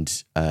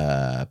behind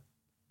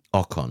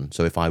Ocon.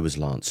 So if I was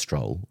Lance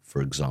Stroll,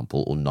 for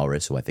example, or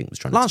Norris, who I think was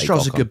trying Lance to take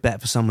Stroll's Ocon. a good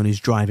bet for someone who's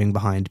driving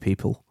behind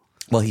people.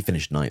 Well, he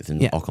finished 9th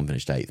and Yeah. Ocon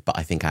finished 8th. But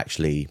I think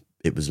actually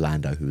it was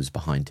Lando who was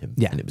behind him.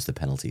 Yeah. And it was the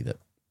penalty that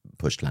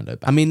pushed Lando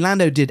back. I mean,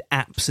 Lando did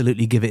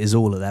absolutely give it his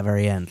all at that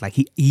very end. Like,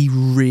 he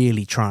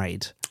really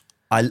tried.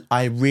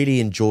 I really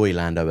enjoy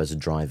Lando as a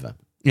driver.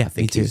 Yeah, I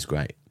think me too. he's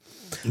great.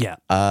 Yeah.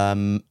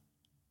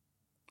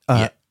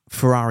 Yeah.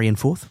 Ferrari in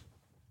 4th.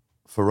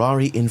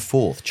 Ferrari in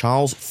 4th.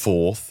 Charles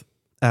 4th.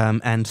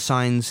 And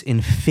Sainz in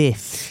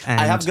 5th. And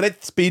I have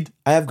great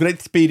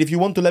speed. If you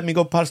want to let me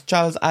go past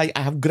Charles, I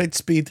have great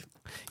speed.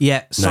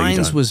 yeah, No, you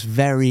Sainz don't. was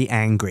very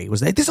angry. Was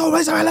they? This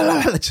always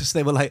just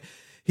they were like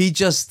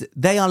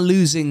they are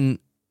losing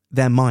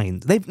their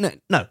mind.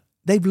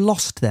 They've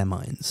lost their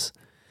minds,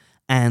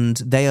 and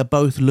they are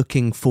both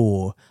looking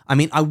for. I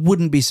mean, I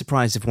wouldn't be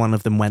surprised if one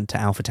of them went to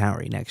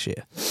AlphaTauri next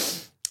year.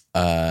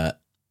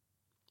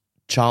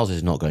 Charles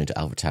is not going to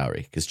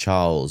AlphaTauri because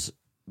Charles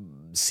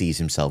sees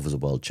himself as a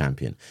world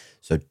champion.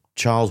 So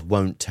Charles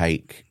won't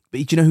take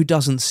But do you know who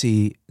doesn't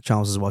see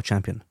Charles as a world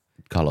champion?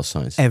 Carlos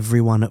Sainz.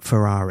 Everyone at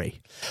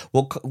Ferrari.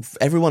 Well,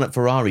 everyone at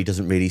Ferrari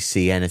doesn't really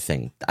see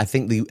anything. I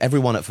think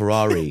everyone at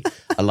Ferrari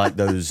are like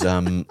those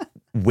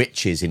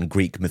witches in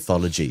Greek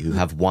mythology who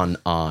have one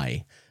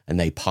eye and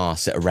they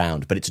pass it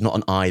around, but it's not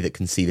an eye that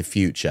can see the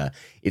future.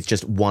 It's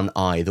just one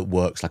eye that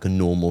works like a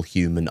normal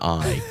human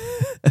eye,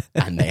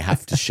 and they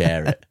have to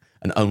share it.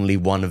 And only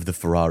one of the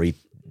Ferrari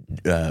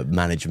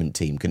management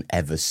team can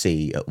ever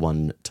see at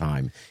one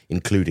time,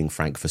 including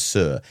Frank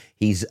Vasseur.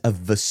 He's a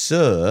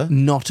Vasseur,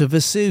 Not a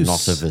Vasseur.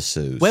 not a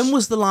Vasseur. When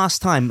was the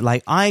last time?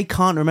 Like, I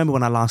can't remember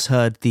when I last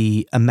heard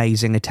the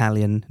amazing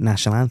Italian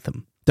national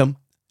anthem. Dum,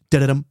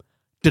 da-da-dum,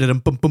 da-da-dum,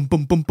 bum, bum,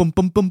 bum, bum, bum,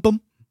 bum, bum,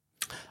 bum.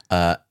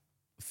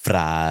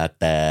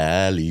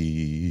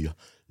 Fratelli,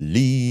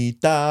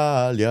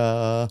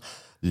 l'Italia,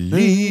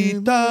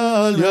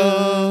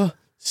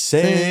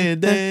 se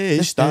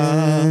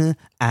desta.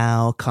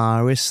 Our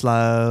car is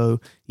slow.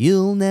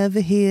 You'll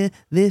never hear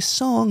this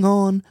song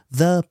on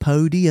the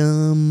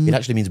podium. It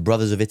actually means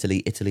Brothers of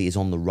Italy. Italy is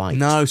on the right.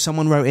 No,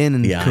 someone wrote in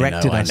and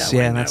corrected us.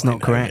 That's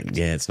not correct.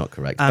 Yeah, it's not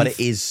correct. But it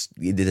is.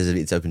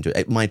 It's open to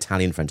it. My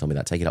Italian friend told me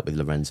that. Take it up with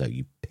Lorenzo,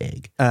 you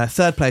pig.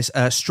 Third place,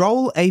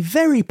 Stroll, a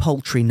very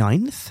paltry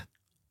 9th.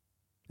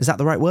 Is that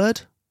the right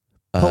word?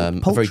 A very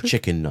Poultry?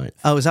 chicken 9th.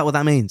 Oh, is that what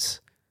that means?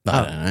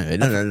 I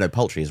don't know. No,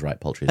 poultry is right.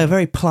 Poultry is A right.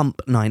 very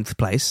plump 9th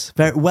place.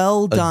 Very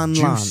well done,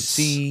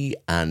 Juicy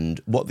and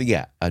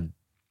a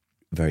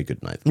very good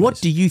 9th place.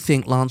 What do you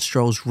think Lance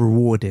Stroll's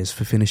reward is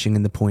for finishing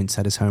in the points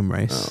at his home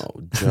race?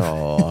 Oh,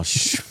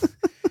 Josh.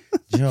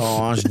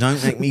 Josh,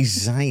 don't make me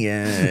say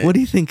it. What do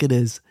you think it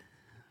is?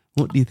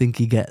 What do you think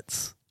he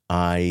gets?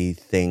 I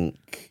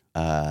think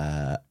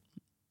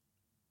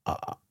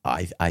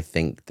I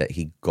think that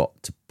he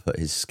got to put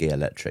his ski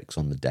electrics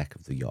on the deck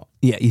of the yacht.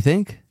 Yeah, you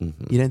think?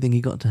 Mm-hmm. You don't think he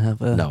got to have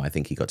a... No, I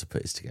think he got to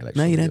put his ski electrics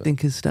No, on you the don't yacht.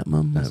 think his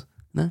stepmom was...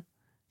 No?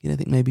 You don't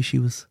think maybe she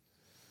was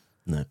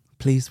No.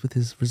 pleased with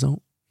his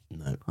result?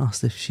 No.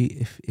 Asked if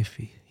he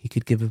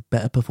could give a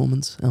better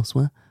performance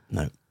elsewhere?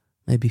 No.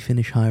 Maybe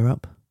finish higher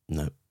up?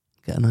 No.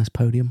 Get a nice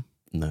podium?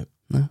 No.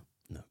 No?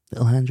 No.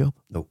 Little hand job?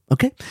 No.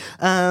 Okay.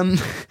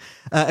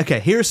 Okay,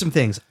 here are some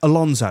things.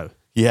 Alonso.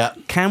 Yeah.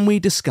 Can we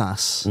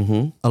discuss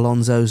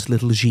Alonso's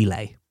little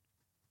gilet?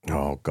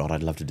 Oh, God,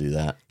 I'd love to do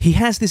that. He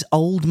has this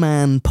old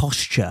man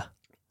posture.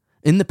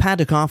 In the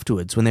paddock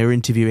afterwards, when they were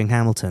interviewing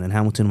Hamilton, and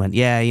Hamilton went,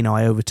 yeah,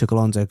 I overtook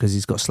Alonso because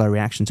he's got slow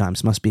reaction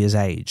times, must be his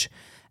age.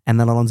 And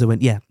then Alonso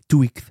went, yeah, 2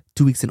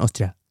 weeks in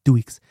Austria, 2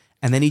 weeks.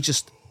 And then he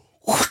just...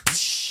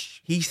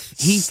 He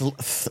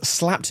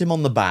slapped him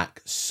on the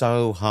back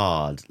so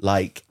hard,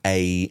 like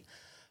a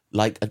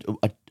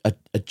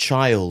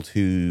child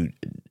who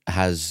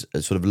has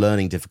sort of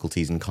learning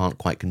difficulties and can't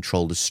quite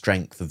control the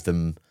strength of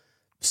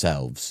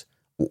themselves,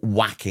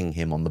 whacking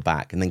him on the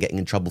back and then getting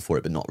in trouble for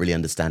it, but not really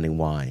understanding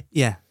why.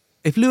 Yeah.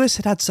 If Lewis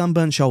had had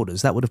sunburnt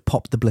shoulders, that would have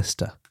popped the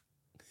blister.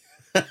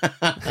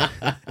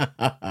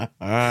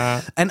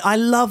 And I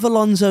love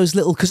Alonso's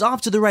little... Because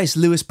after the race,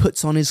 Lewis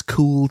puts on his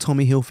cool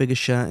Tommy Hilfiger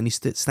shirt and he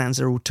stands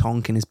there all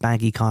tonk in his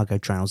baggy cargo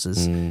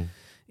trousers. He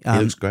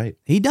looks great.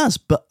 He does,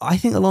 but I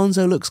think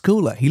Alonso looks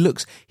cooler. He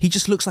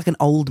just looks like an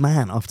old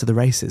man after the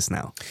races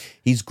now.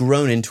 He's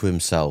grown into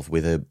himself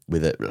with a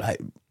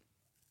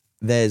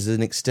there's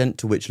an extent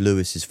to which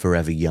Lewis is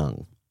forever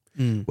young,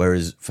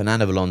 whereas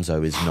Fernando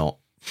Alonso is not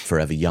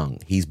forever young.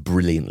 He's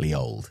brilliantly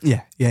old.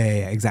 Yeah,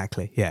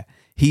 exactly. Yeah,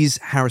 he's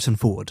Harrison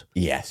Ford.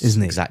 Yes,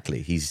 isn't he?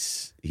 Exactly.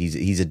 He's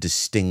a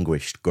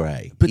distinguished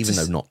grey, But even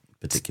to- though not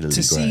particularly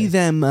To grey. see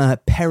them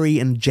Perry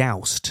and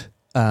joust,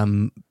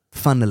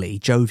 funnily,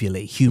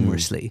 jovially,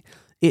 humorously,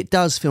 it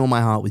does fill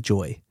my heart with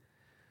joy.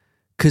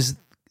 Because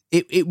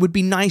it would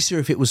be nicer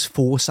if it was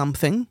for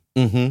something.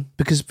 Mm-hmm.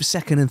 Because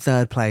second and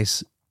third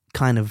place,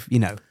 kind of,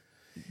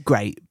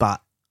 great,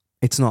 but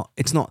it's not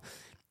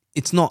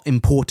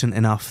important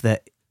enough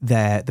that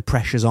the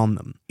pressure's on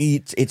them.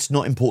 It's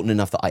not important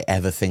enough that I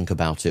ever think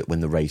about it when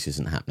the race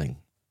isn't happening.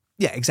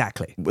 Yeah,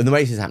 exactly. When the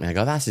race is happening, I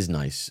go, this is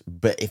nice.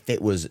 But if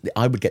it was,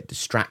 I would get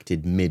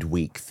distracted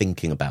midweek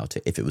thinking about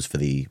it if it was for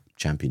the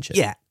championship.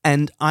 Yeah,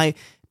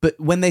 but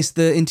when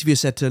the interviewer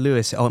said to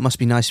Lewis, "Oh, it must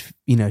be nice, for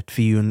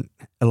you and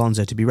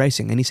Alonso to be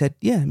racing," and he said,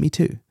 "Yeah, me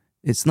too.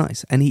 It's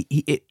nice," and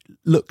it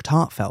looked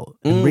heartfelt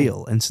and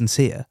real and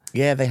sincere.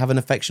 Yeah, they have an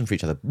affection for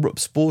each other.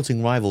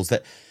 Sporting rivals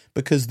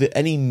because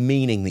any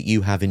meaning that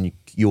you have in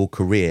your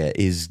career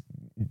is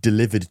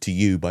delivered to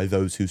you by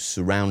those who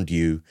surround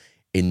you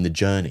in the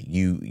journey.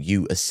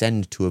 You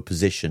ascend to a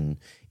position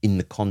in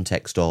the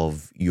context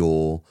of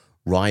your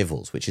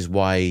rivals, which is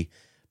why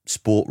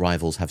sport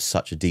rivals have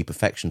such a deep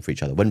affection for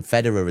each other. When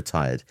Federer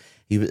retired,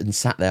 he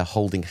sat there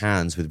holding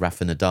hands with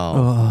Rafa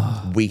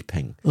Nadal,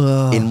 weeping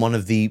in one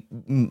of the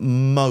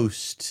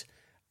most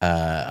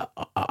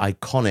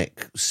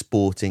iconic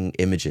sporting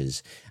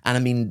images. And I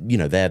mean,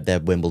 their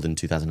Wimbledon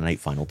 2008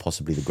 final,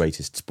 possibly the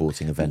greatest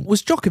sporting event.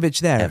 Was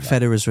Djokovic there ever. at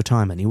Federer's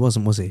retirement? He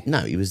wasn't, was he?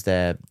 No, he was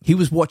there. He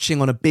was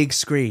watching on a big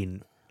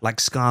screen, like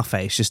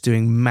Scarface, just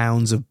doing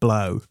mounds of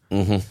blow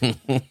and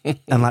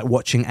like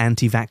watching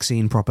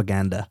anti-vaccine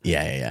propaganda.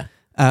 Yeah.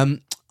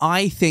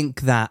 I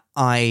think that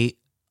I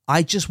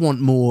just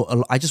want more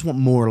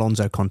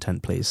Alonso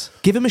content, please.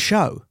 Give him a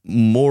show.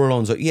 More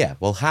Alonso. Yeah,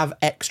 we'll have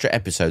extra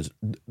episodes.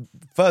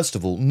 First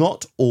of all,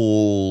 not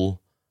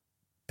all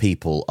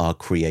people are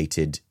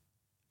created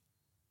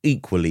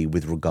equally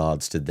with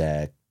regards to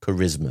their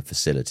charisma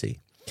facility.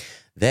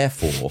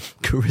 Therefore,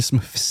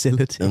 charisma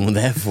facility. And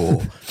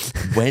therefore,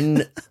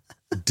 when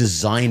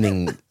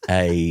designing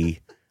a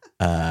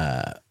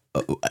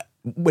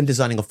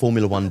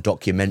Formula One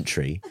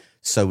documentary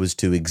so as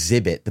to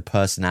exhibit the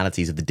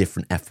personalities of the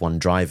different F1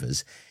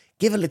 drivers,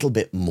 give a little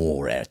bit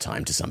more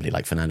airtime to somebody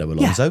like Fernando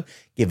Alonso,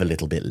 give a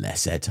little bit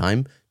less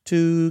airtime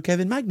to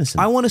Kevin Magnussen.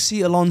 I want to see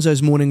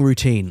Alonso's morning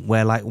routine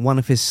where like one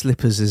of his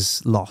slippers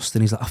is lost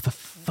and he's like, oh,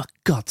 for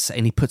God's sake,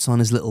 and he puts on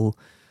his little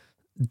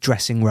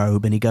dressing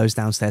robe and he goes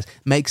downstairs,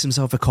 makes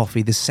himself a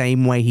coffee the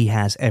same way he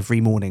has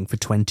every morning for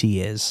 20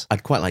 years.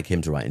 I'd quite like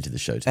him to write into the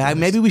show.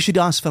 Maybe we should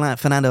ask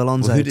Fernando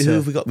Alonso. Who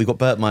have we got? We've got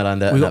Bert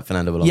Mylander and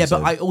Fernando Alonso. Yeah,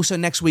 but I also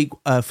next week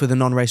for the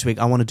non-race week,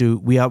 I want to do.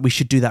 We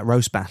should do that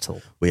roast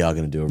battle. We are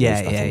going to do a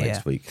roast battle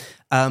next week.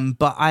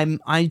 But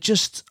I'm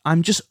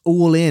just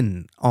all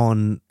in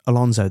on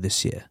Alonso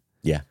this year.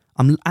 Yeah,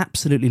 I'm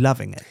absolutely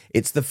loving it.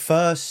 It's the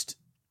first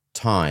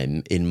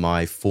time in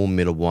my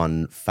Formula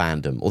One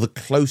fandom, or the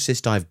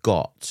closest I've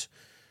got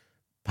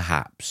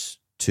perhaps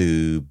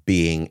to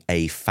being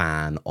a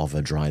fan of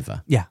a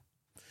driver. Yeah.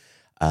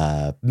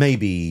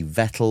 Maybe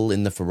Vettel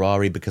in the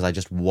Ferrari, because I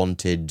just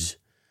wanted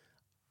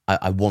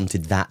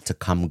that to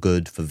come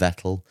good for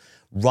Vettel.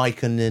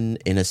 Raikkonen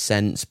in a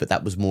sense, but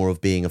that was more of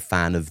being a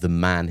fan of the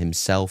man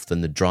himself than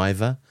the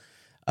driver.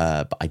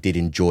 But I did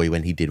enjoy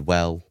when he did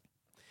well.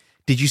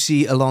 Did you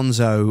see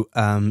Alonso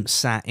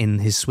sat in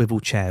his swivel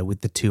chair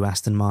with the two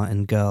Aston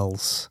Martin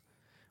girls,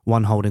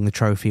 one holding the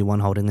trophy,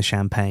 one holding the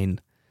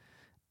champagne,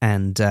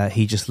 and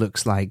he just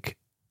looks like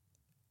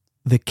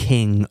the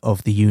king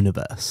of the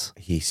universe.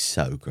 He's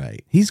so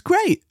great. He's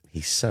great.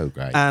 He's so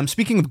great.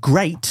 Speaking of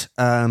great,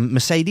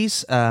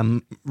 Mercedes,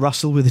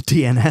 Russell with a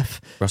DNF.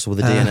 Russell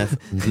with a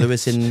DNF.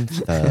 Lewis in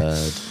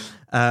third.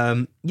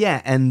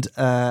 And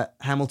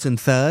Hamilton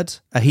third.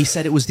 He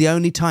said it was the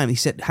only time. He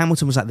said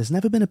Hamilton was like, there's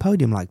never been a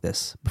podium like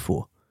this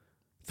before.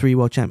 3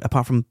 world champions,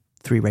 apart from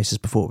 3 races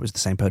before, it was the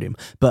same podium.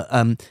 But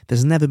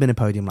there's never been a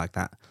podium like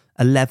that.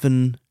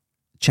 11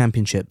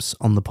 championships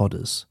on the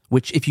podders,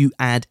 which if you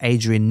add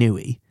Adrian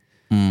Newey,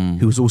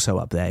 who was also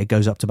up there, it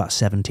goes up to about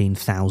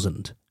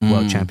 17,000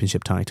 world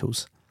championship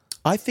titles.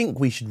 I think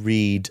we should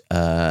read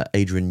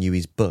Adrian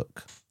Newey's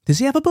book. Does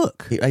he have a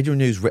book? Adrian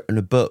Newey's written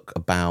a book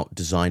about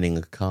designing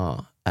a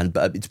car,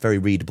 but it's very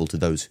readable to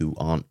those who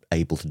aren't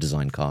able to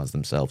design cars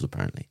themselves,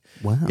 apparently.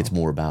 Wow. It's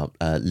more about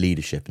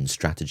leadership and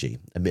strategy.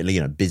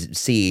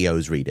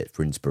 CEOs read it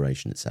for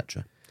inspiration,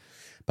 etc.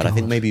 But I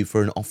think maybe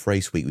for an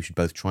off-race week, we should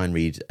both try and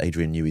read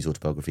Adrian Newey's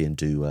autobiography and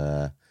do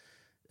an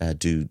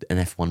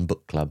F1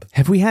 book club.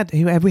 Have we had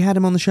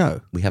him on the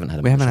show? We haven't had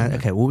him on the show.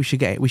 Okay, well we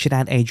should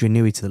add Adrian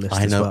Newey to the list.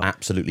 I know as well.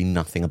 absolutely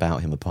nothing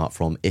about him apart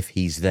from if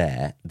he's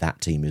there,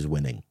 that team is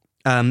winning.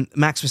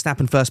 Max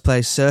Verstappen first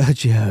place,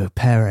 Sergio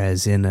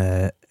Perez in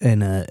a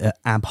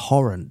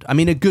abhorrent. I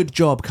mean, a good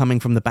job coming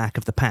from the back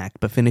of the pack,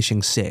 but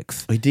finishing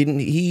 6th.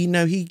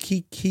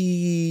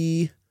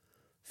 He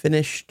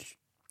finished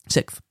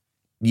 6th.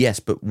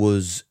 Yes, but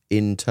was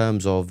in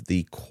terms of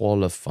the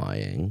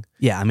qualifying.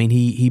 Yeah, I mean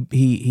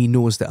he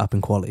nosed it up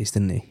in qualities,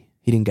 didn't he?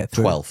 He didn't get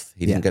through. 12th.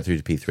 He didn't get through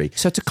to P3.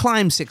 So to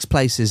climb 6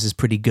 places is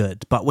pretty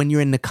good, but when you're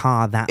in the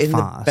car that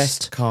fast, the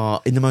best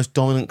car, in the most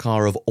dominant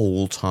car of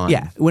all time.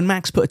 Yeah, when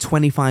Max put a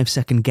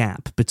 25-second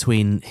gap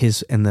between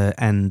his and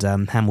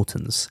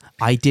Hamilton's,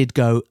 I did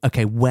go,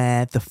 okay,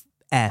 where the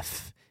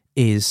F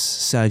is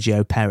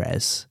Sergio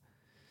Perez?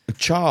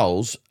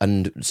 Charles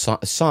and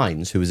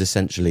Sainz, who is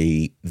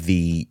essentially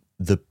the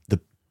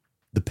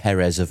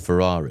Perez of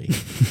Ferrari.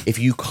 If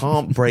you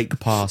can't break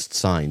past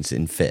Sainz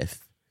in 5th,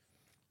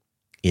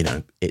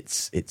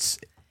 it's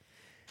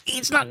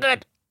not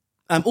good.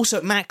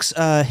 Also, Max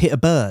hit a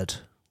bird.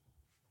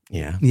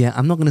 Yeah. Yeah,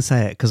 I'm not going to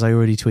say it because I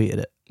already tweeted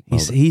it.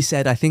 He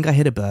said, I think I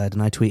hit a bird,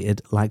 and I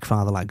tweeted, like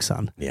father, like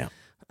son. Yeah.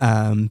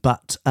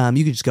 But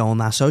you could just go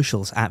on our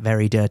socials at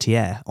Very Dirty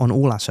Air, on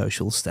all our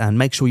socials, and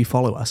make sure you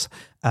follow us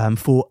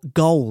for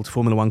gold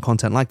Formula One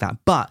content like that.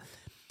 But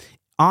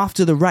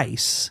after the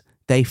race,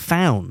 they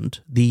found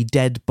the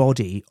dead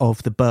body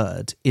of the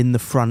bird in the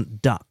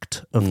front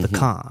duct of the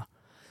car,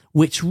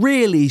 which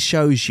really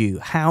shows you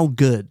how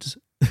good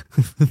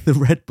the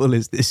Red Bull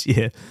is this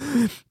year,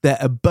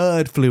 that a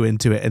bird flew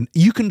into it, and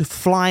you can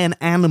fly an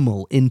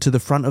animal into the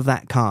front of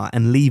that car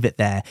and leave it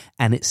there,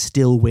 and it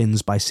still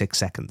wins by 6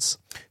 seconds.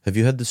 Have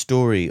you heard the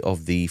story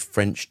of the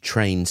French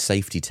train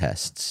safety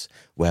tests,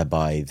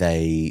 whereby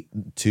they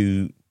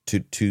to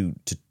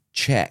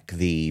check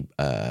the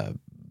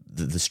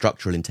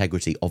structural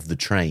integrity of the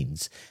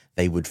trains,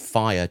 they would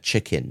fire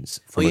chickens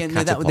from a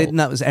catapult?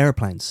 That was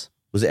airplanes.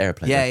 Was it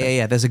airplanes?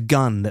 Yeah. There's a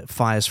gun that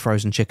fires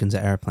frozen chickens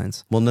at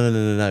airplanes. Well,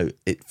 no.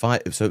 So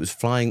it was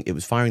flying. It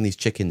was firing these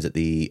chickens at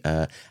the,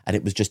 and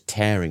it was just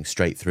tearing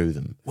straight through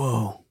them.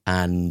 Whoa!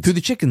 And through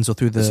the chickens or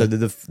through the? So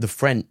the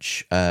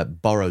French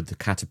borrowed the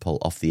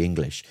catapult off the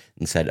English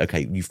and said,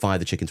 "Okay, you fire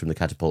the chickens from the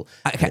catapult."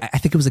 I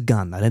think it was a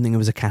gun. I don't think it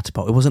was a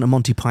catapult. It wasn't a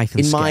Monty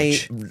Python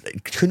sketch.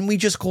 Couldn't we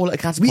just call it a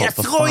catapult? We are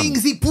for throwing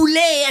fun? the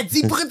poulet at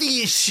the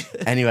British.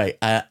 Anyway,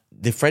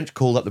 the French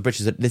called up the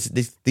British and said,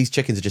 these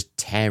chickens are just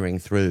tearing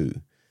through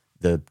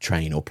the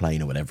train or plane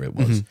or whatever it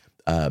was.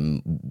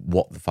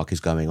 What the fuck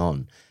is going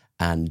on?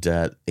 And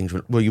English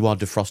went, well, you are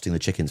defrosting the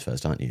chickens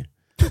first, aren't you?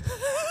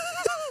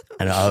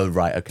 And oh,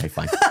 right, okay,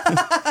 fine.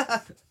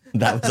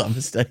 That was our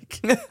mistake.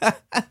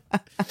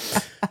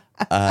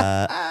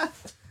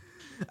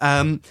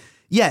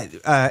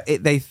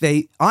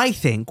 I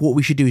think what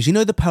we should do is, you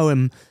know the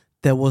poem,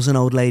 there was an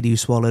old lady who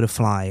swallowed a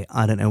fly.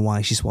 I don't know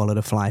why she swallowed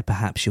a fly.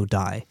 Perhaps she'll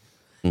die.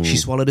 She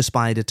swallowed a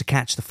spider to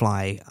catch the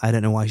fly. I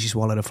don't know why she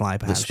swallowed a fly.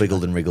 Perhaps that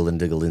swiggled and wriggled and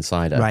diggled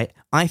inside her. Right.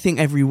 I think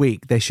every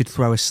week they should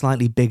throw a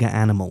slightly bigger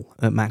animal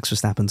at Max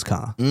Verstappen's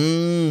car.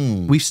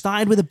 We've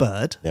started with a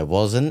bird. There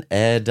was an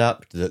air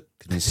duct that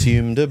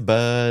consumed a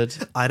bird.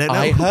 I don't know.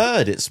 I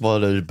heard it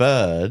swallowed a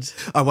bird.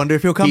 I wonder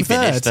if he'll come He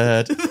finished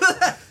third.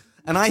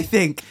 And I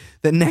think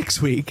that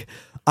next week,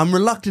 I'm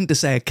reluctant to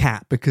say a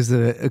cat because of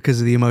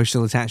the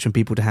emotional attachment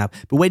people to have.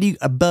 But where do you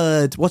a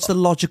bird? What's the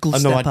logical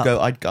step up?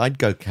 I'd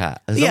go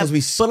cat. As long as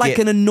we but like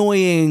an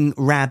annoying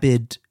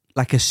rabid,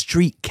 like a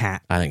street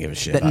cat. I don't give a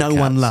shit that about no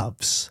one cats.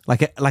 loves,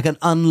 like an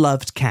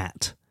unloved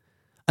cat,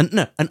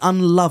 an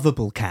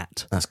unlovable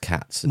cat. That's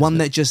cats. One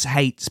that just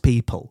hates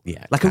people.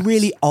 Yeah, like cats. a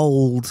really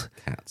old,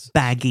 Cats.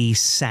 baggy,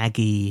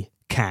 saggy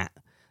cat.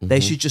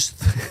 They should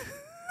just.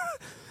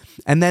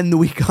 And then the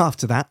week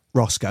after that,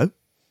 Roscoe.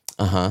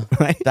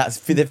 Right.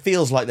 It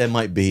feels like there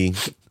might be.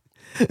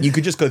 You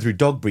could just go through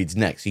dog breeds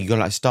next. You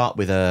got to start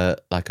with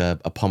a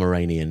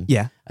Pomeranian,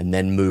 yeah, and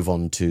then move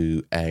on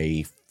to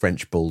a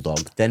French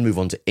bulldog, then move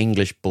on to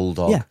English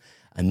bulldog, yeah,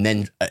 and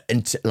then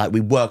we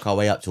work our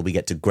way up till we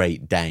get to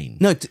Great Dane.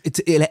 No,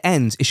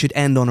 it should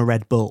end on a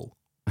Red Bull.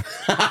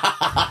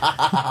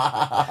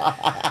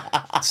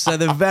 So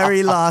the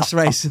very last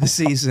race of the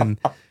season,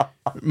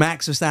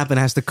 Max Verstappen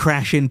has to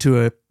crash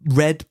into a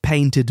red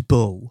painted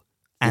bull.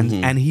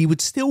 And he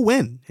would still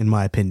win, in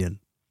my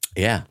opinion.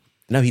 Yeah.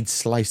 No, he'd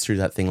slice through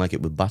that thing like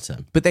it would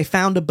butter. But they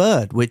found a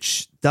bird,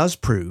 which does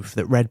prove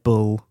that Red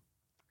Bull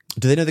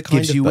Do they know the kind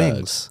gives of you bird?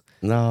 wings.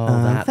 No,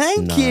 that's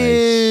thank nice.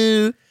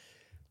 you.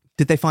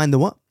 Did they find the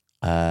what?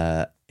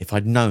 If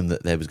I'd known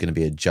that there was going to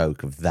be a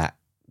joke of that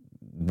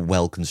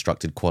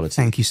well-constructed quality,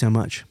 Thank you so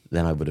much.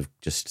 then I would have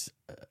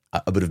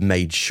I would have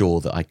made sure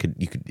that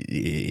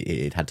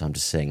it had time to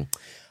sing.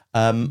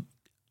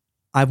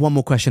 I have one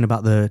more question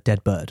about the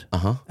dead bird.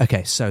 Uh-huh.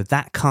 Okay, so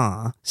that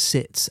car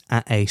sits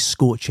at a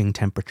scorching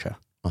temperature.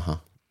 Uh-huh.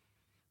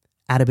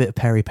 Add a bit of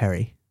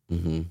peri-peri.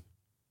 Mm-hmm.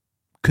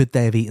 Could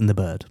they have eaten the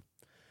bird?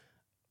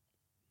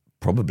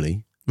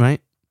 Probably.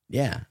 Right?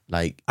 Yeah.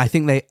 I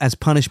think they, as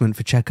punishment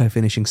for Checo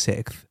finishing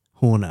 6th,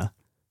 Horner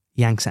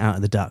yanks it out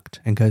of the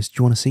duct and goes, do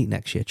you want a seat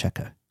next year,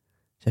 Checo?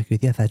 Checo goes,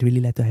 yes, I'd really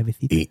like to have a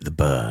seat. Eat the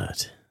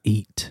bird.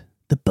 Eat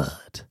the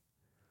bird.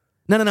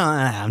 No,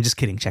 I'm just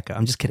kidding, Checo.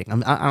 I'm just kidding.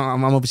 I'm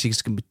obviously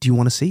just going to be, do you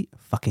want a seat?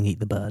 Fucking eat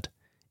the bird.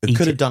 It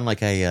could have done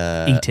like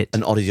Eat it.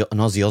 an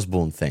Ozzy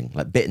Osbourne thing,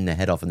 like bitten their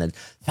head off and then,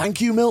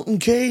 thank you, Milton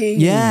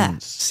Keynes. Yeah.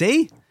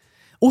 See?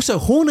 Also,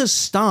 Horner's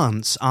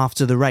stance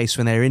after the race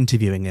when they were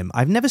interviewing him,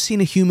 I've never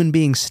seen a human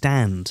being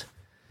stand.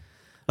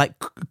 Like,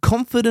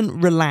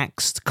 confident,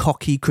 relaxed,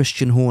 cocky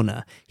Christian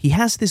Horner, he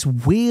has this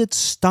weird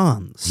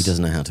stance. He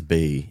doesn't know how to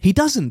be. He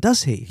doesn't,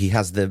 does he? He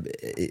has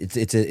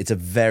it's a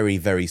very,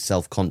 very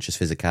self-conscious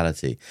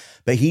physicality.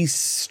 But he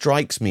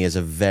strikes me as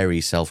a very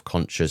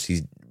self-conscious,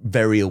 he's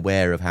very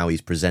aware of how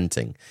he's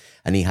presenting.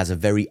 And he has a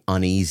very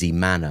uneasy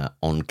manner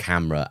on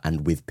camera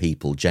and with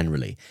people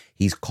generally.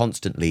 He's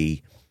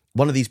constantly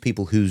one of these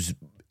people whose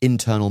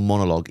internal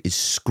monologue is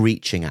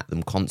screeching at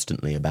them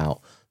constantly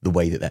about the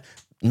way that they're,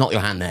 not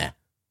your hand there.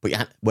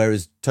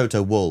 Whereas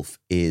Toto Wolff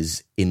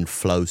is in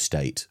flow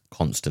state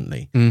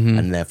constantly,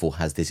 and therefore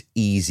has this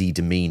easy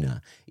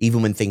demeanor.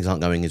 Even when things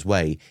aren't going his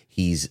way,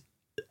 he's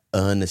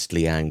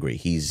earnestly angry.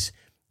 He's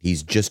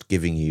just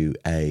giving you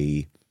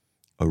a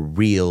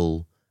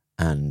real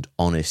and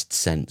honest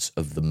sense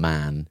of the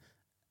man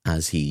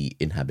as he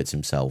inhabits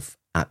himself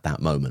at that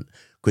moment.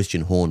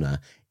 Christian Horner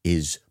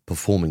is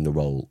performing the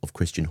role of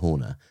Christian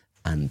Horner,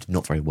 and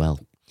not very well.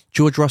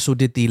 George Russell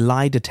did the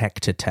lie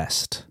detector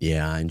test.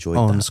 Yeah, I enjoyed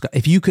that.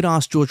 If you could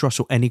ask George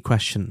Russell any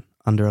question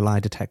under a lie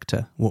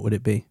detector, what would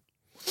it be?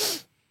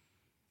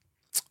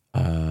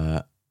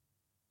 Ding,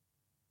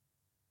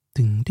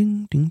 ding,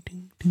 ding,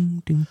 ding,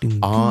 ding, ding,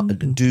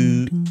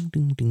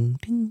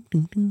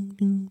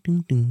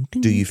 ding,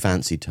 do you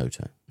fancy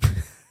Toto?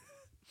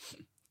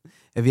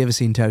 Have you ever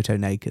seen Toto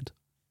naked?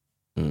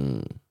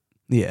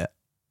 Yeah.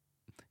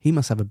 He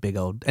must have a big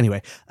old...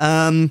 Anyway.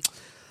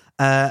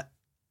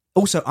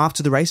 Also,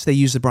 after the race, they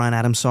used the Bryan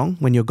Adams song,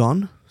 When You're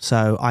Gone.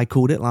 So I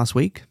called it last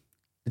week.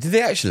 Did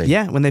they actually?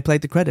 Yeah, when they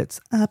played the credits.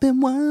 I've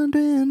been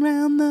wandering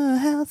around the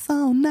house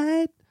all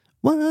night,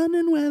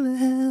 wondering where the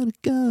hell to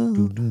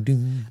go.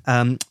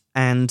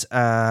 And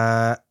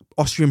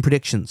Austrian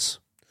predictions.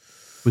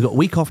 We got a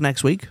week off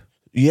next week.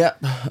 Yeah,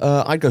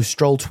 I'd go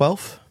Stroll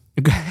 12th.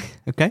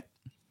 Okay.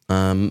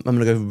 I'm going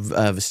to go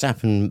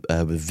Verstappen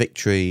with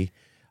victory.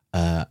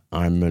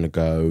 I'm going to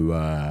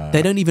go...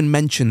 They don't even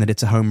mention that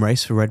it's a home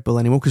race for Red Bull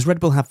anymore, because Red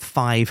Bull have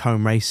 5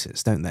 home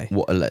races, don't they?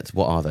 What are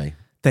they?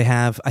 They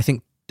have, I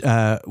think,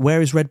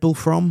 where is Red Bull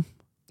from?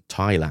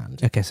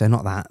 Thailand. Okay, so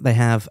not that. They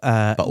have...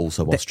 but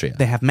also Austria.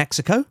 They have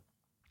Mexico.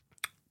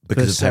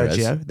 Because of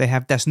Sergio. Perez. They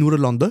have Des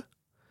Niederlande,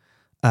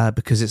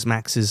 because it's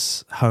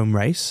Max's home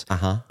race.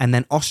 And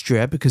then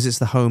Austria, because it's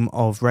the home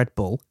of Red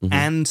Bull.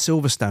 And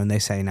Silverstone, they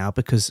say now,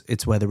 because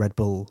it's where the Red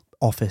Bull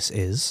office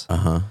is.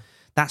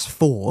 That's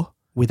 4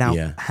 without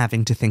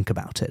having to think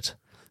about it.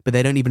 But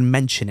they don't even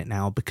mention it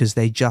now because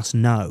they just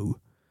know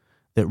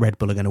that Red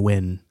Bull are going to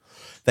win.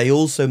 They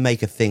also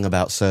make a thing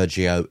about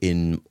Sergio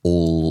in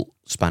all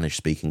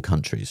Spanish-speaking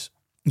countries.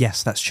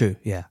 Yes, that's true,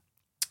 yeah.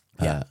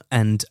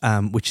 And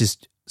which is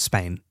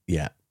Spain.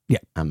 Yeah. Yeah.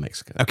 And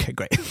Mexico. Okay,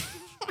 great.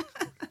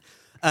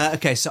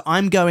 Okay, so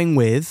I'm going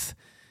with,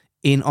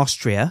 in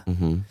Austria,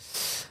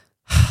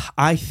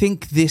 I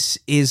think this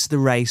is the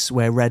race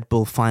where Red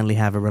Bull finally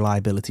have a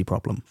reliability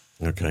problem.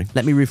 Okay.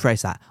 Let me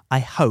rephrase that. I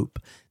hope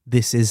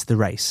this is the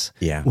race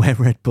where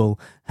Red Bull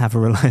have a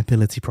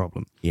reliability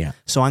problem. Yeah.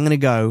 So I'm going to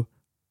go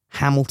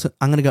Hamilton.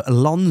 I'm going to go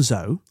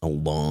Alonso.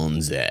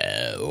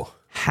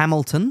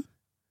 Hamilton.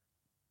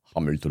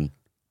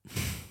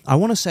 I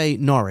want to say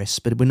Norris,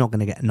 but we're not going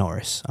to get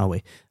Norris, are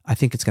we? I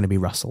think it's going to be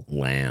Russell.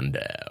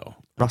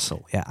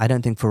 Russell, yeah. I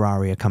don't think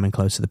Ferrari are coming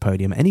close to the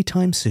podium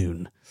anytime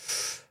soon.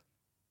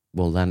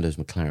 Well, Lando's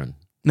McLaren.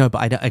 No,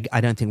 but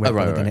I don't think Red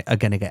Bull are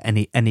going to get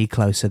any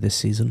closer this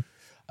season.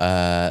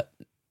 No.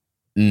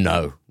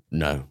 Are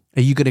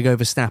you going to go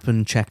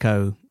Verstappen,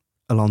 Checo,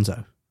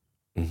 Alonso?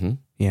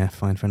 Yeah,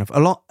 fine, fair enough.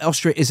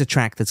 Austria is a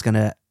track that's going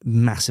to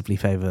massively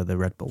favour the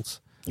Red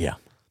Bulls. Yeah.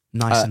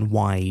 Nice and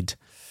wide.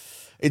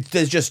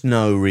 There's just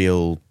no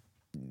real...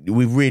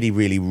 We've really,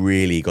 really,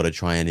 really got to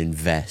try and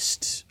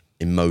invest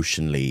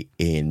emotionally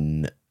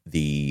in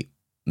the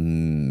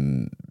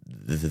middle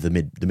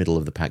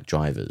of the pack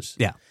drivers.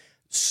 Yeah.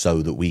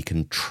 So that we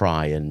can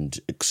try and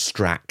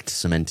extract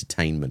some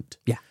entertainment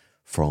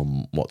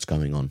from what's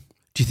going on.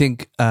 Do you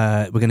think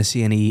we're going to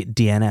see any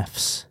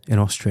DNFs in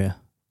Austria?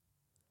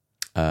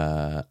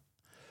 We've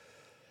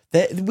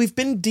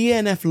been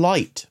DNF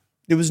light.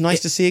 It was nice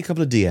to see a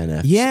couple of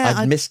DNFs. Yeah.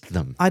 I'd missed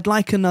them. I'd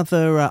like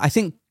another... I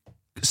think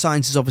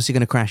Sainz is obviously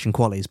going to crash in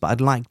qualies, but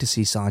I'd like to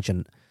see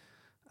Sargent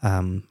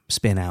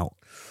spin out.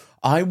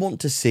 I want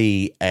to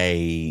see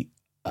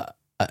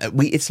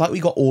it's like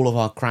we got all of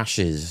our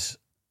crashes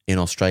in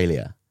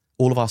Australia.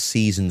 All of our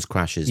season's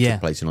crashes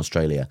took place in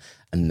Australia,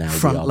 and now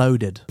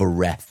front-loaded,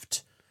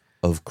 bereft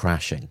of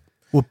crashing.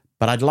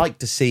 But I'd like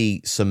to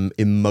see some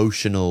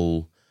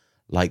emotional,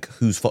 like,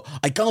 whose fault?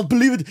 I can't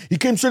believe it. He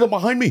came straight up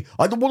behind me.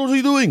 What was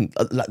he doing?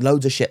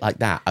 Loads of shit like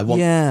that. I want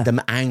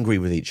them angry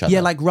with each other. Yeah,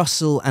 like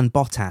Russell and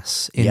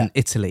Bottas in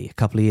Italy a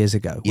couple of years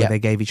ago, where they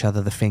gave each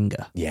other the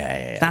finger.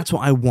 Yeah. That's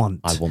what I want.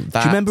 I want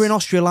that. Do you remember in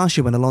Austria last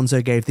year when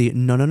Alonso gave the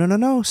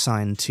no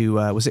sign to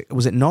was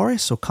it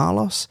Norris or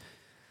Carlos?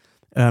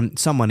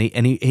 Someone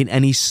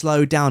he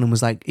slowed down and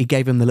was like, he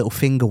gave him the little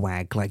finger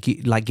wag, like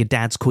your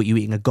dad's caught you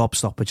eating a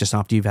gobstopper just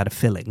after you've had a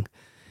filling.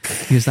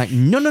 He was like,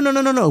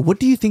 no. What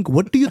do you think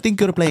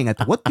you're playing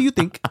at? What do you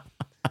think?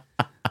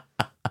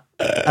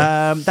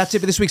 That's it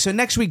for this week. So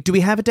next week, do we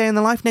have a day in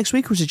the life next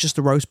week, or is it just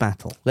a roast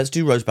battle? Let's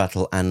do roast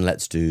battle and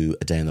let's do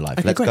a day in the life.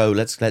 Okay, let's great. go.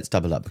 Let's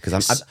double up,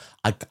 because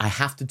I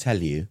have to tell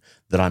you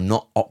that I'm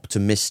not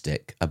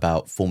optimistic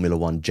about Formula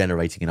One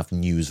generating enough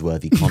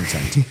newsworthy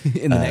content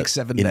in the next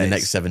 7 days. In the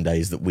next 7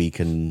 days that we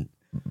can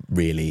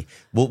really.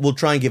 We'll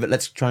try and give it.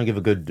 Let's try and give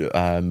a good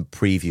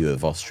preview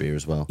of Austria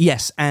as well.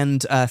 Yes,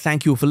 and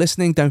thank you all for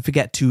listening. Don't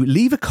forget to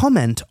leave a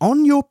comment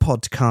on your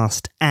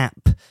podcast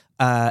app.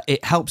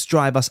 It helps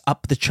drive us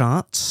up the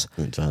charts.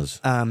 It does.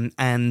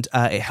 And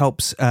it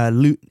helps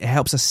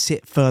us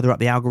sit further up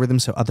the algorithm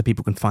so other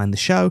people can find the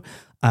show.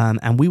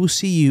 And we will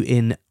see you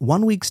in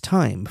 1 week's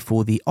time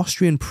for the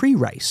Austrian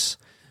pre-race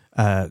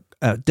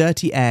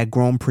Dirty Air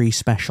Grand Prix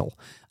special.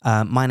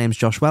 My name's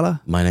Josh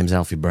Weller. My name's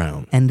Alfie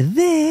Brown. And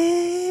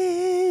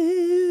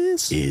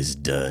this is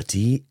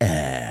Dirty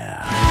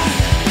Air.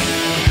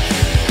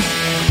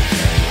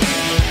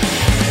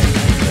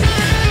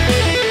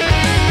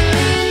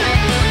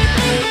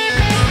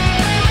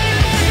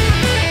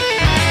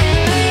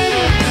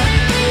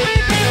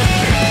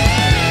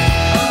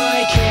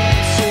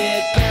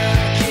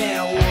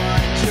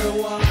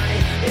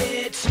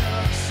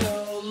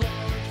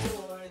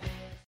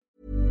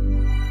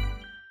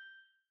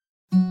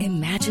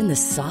 Imagine the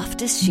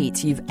softest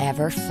sheets you've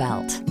ever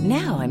felt.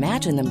 Now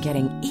imagine them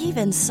getting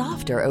even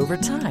softer over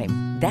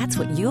time. That's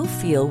what you'll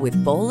feel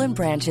with Boll &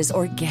 Branch's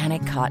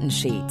organic cotton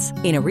sheets.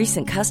 In a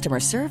recent customer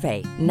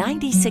survey,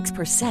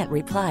 96%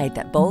 replied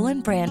that Boll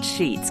 & Branch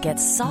sheets get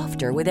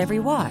softer with every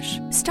wash.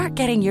 Start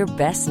getting your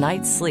best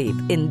night's sleep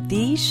in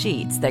these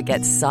sheets that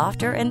get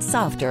softer and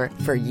softer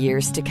for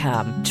years to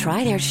come.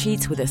 Try their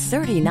sheets with a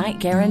 30-night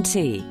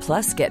guarantee.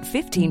 Plus, get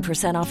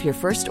 15% off your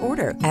first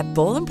order at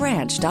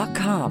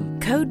bollandbranch.com.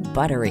 Code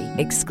BUTTERY.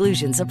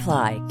 Exclusions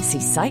apply. See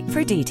site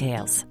for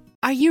details.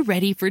 Are you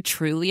ready for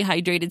truly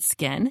hydrated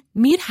skin?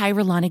 Meet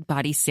Hyaluronic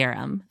Body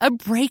Serum, a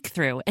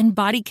breakthrough in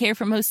body care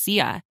from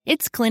Osea.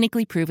 It's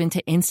clinically proven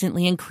to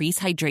instantly increase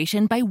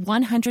hydration by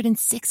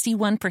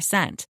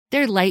 161%.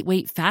 Their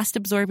lightweight,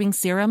 fast-absorbing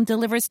serum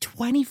delivers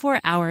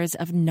 24 hours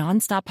of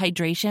nonstop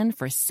hydration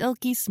for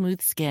silky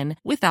smooth skin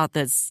without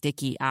the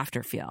sticky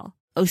afterfeel.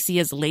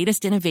 Osea's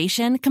latest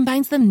innovation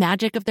combines the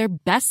magic of their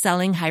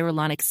best-selling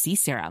Hyaluronic Sea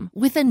Serum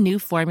with a new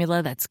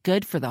formula that's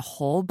good for the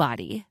whole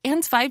body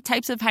and 5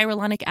 types of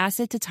hyaluronic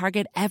acid to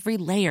target every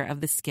layer of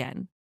the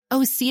skin.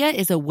 Osea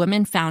is a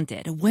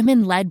women-founded,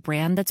 women-led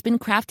brand that's been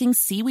crafting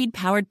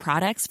seaweed-powered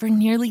products for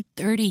nearly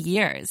 30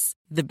 years.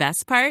 The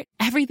best part?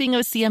 Everything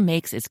Osea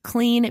makes is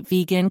clean,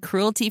 vegan,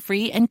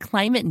 cruelty-free, and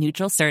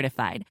climate-neutral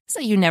certified, so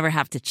you never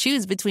have to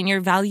choose between your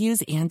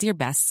values and your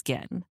best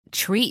skin.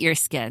 Treat your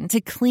skin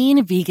to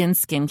clean, vegan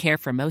skincare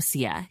from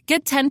Osea.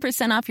 Get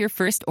 10% off your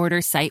first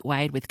order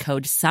site-wide with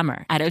code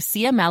SUMMER at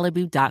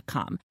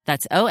OseaMalibu.com.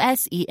 That's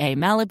OSEA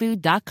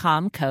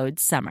Malibu.com, code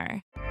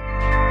SUMMER.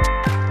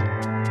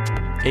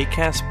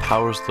 Acast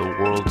powers the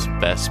world's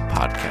best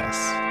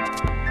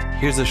podcasts.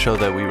 Here's a show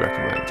that we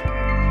recommend.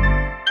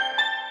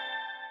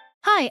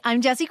 Hi,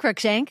 I'm Jessie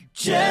Cruikshank.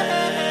 Jessie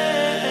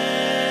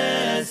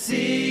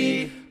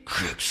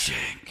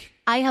Cruikshank.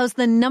 I host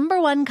the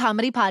 #1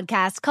 comedy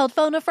podcast called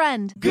Phone a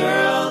Friend.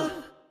 Girl,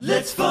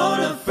 let's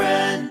phone a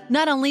friend.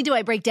 Not only do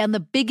I break down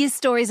the biggest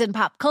stories in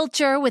pop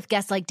culture with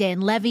guests like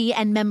Dan Levy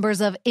and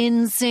members of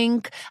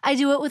NSYNC, I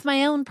do it with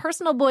my own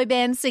personal boy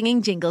band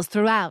singing jingles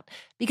throughout.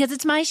 Because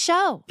it's my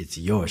show. It's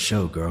your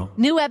show, girl.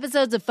 New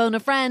episodes of Phone a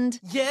Friend.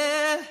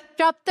 Yeah.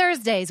 Drop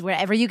Thursdays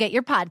wherever you get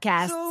your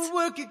podcasts. So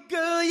work it,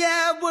 girl,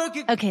 yeah, work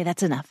it. Okay,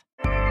 that's enough.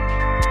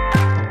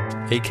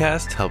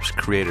 Acast helps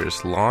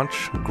creators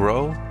launch,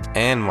 grow,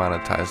 and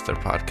monetize their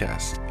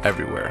podcasts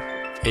everywhere.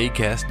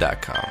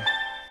 Acast.com.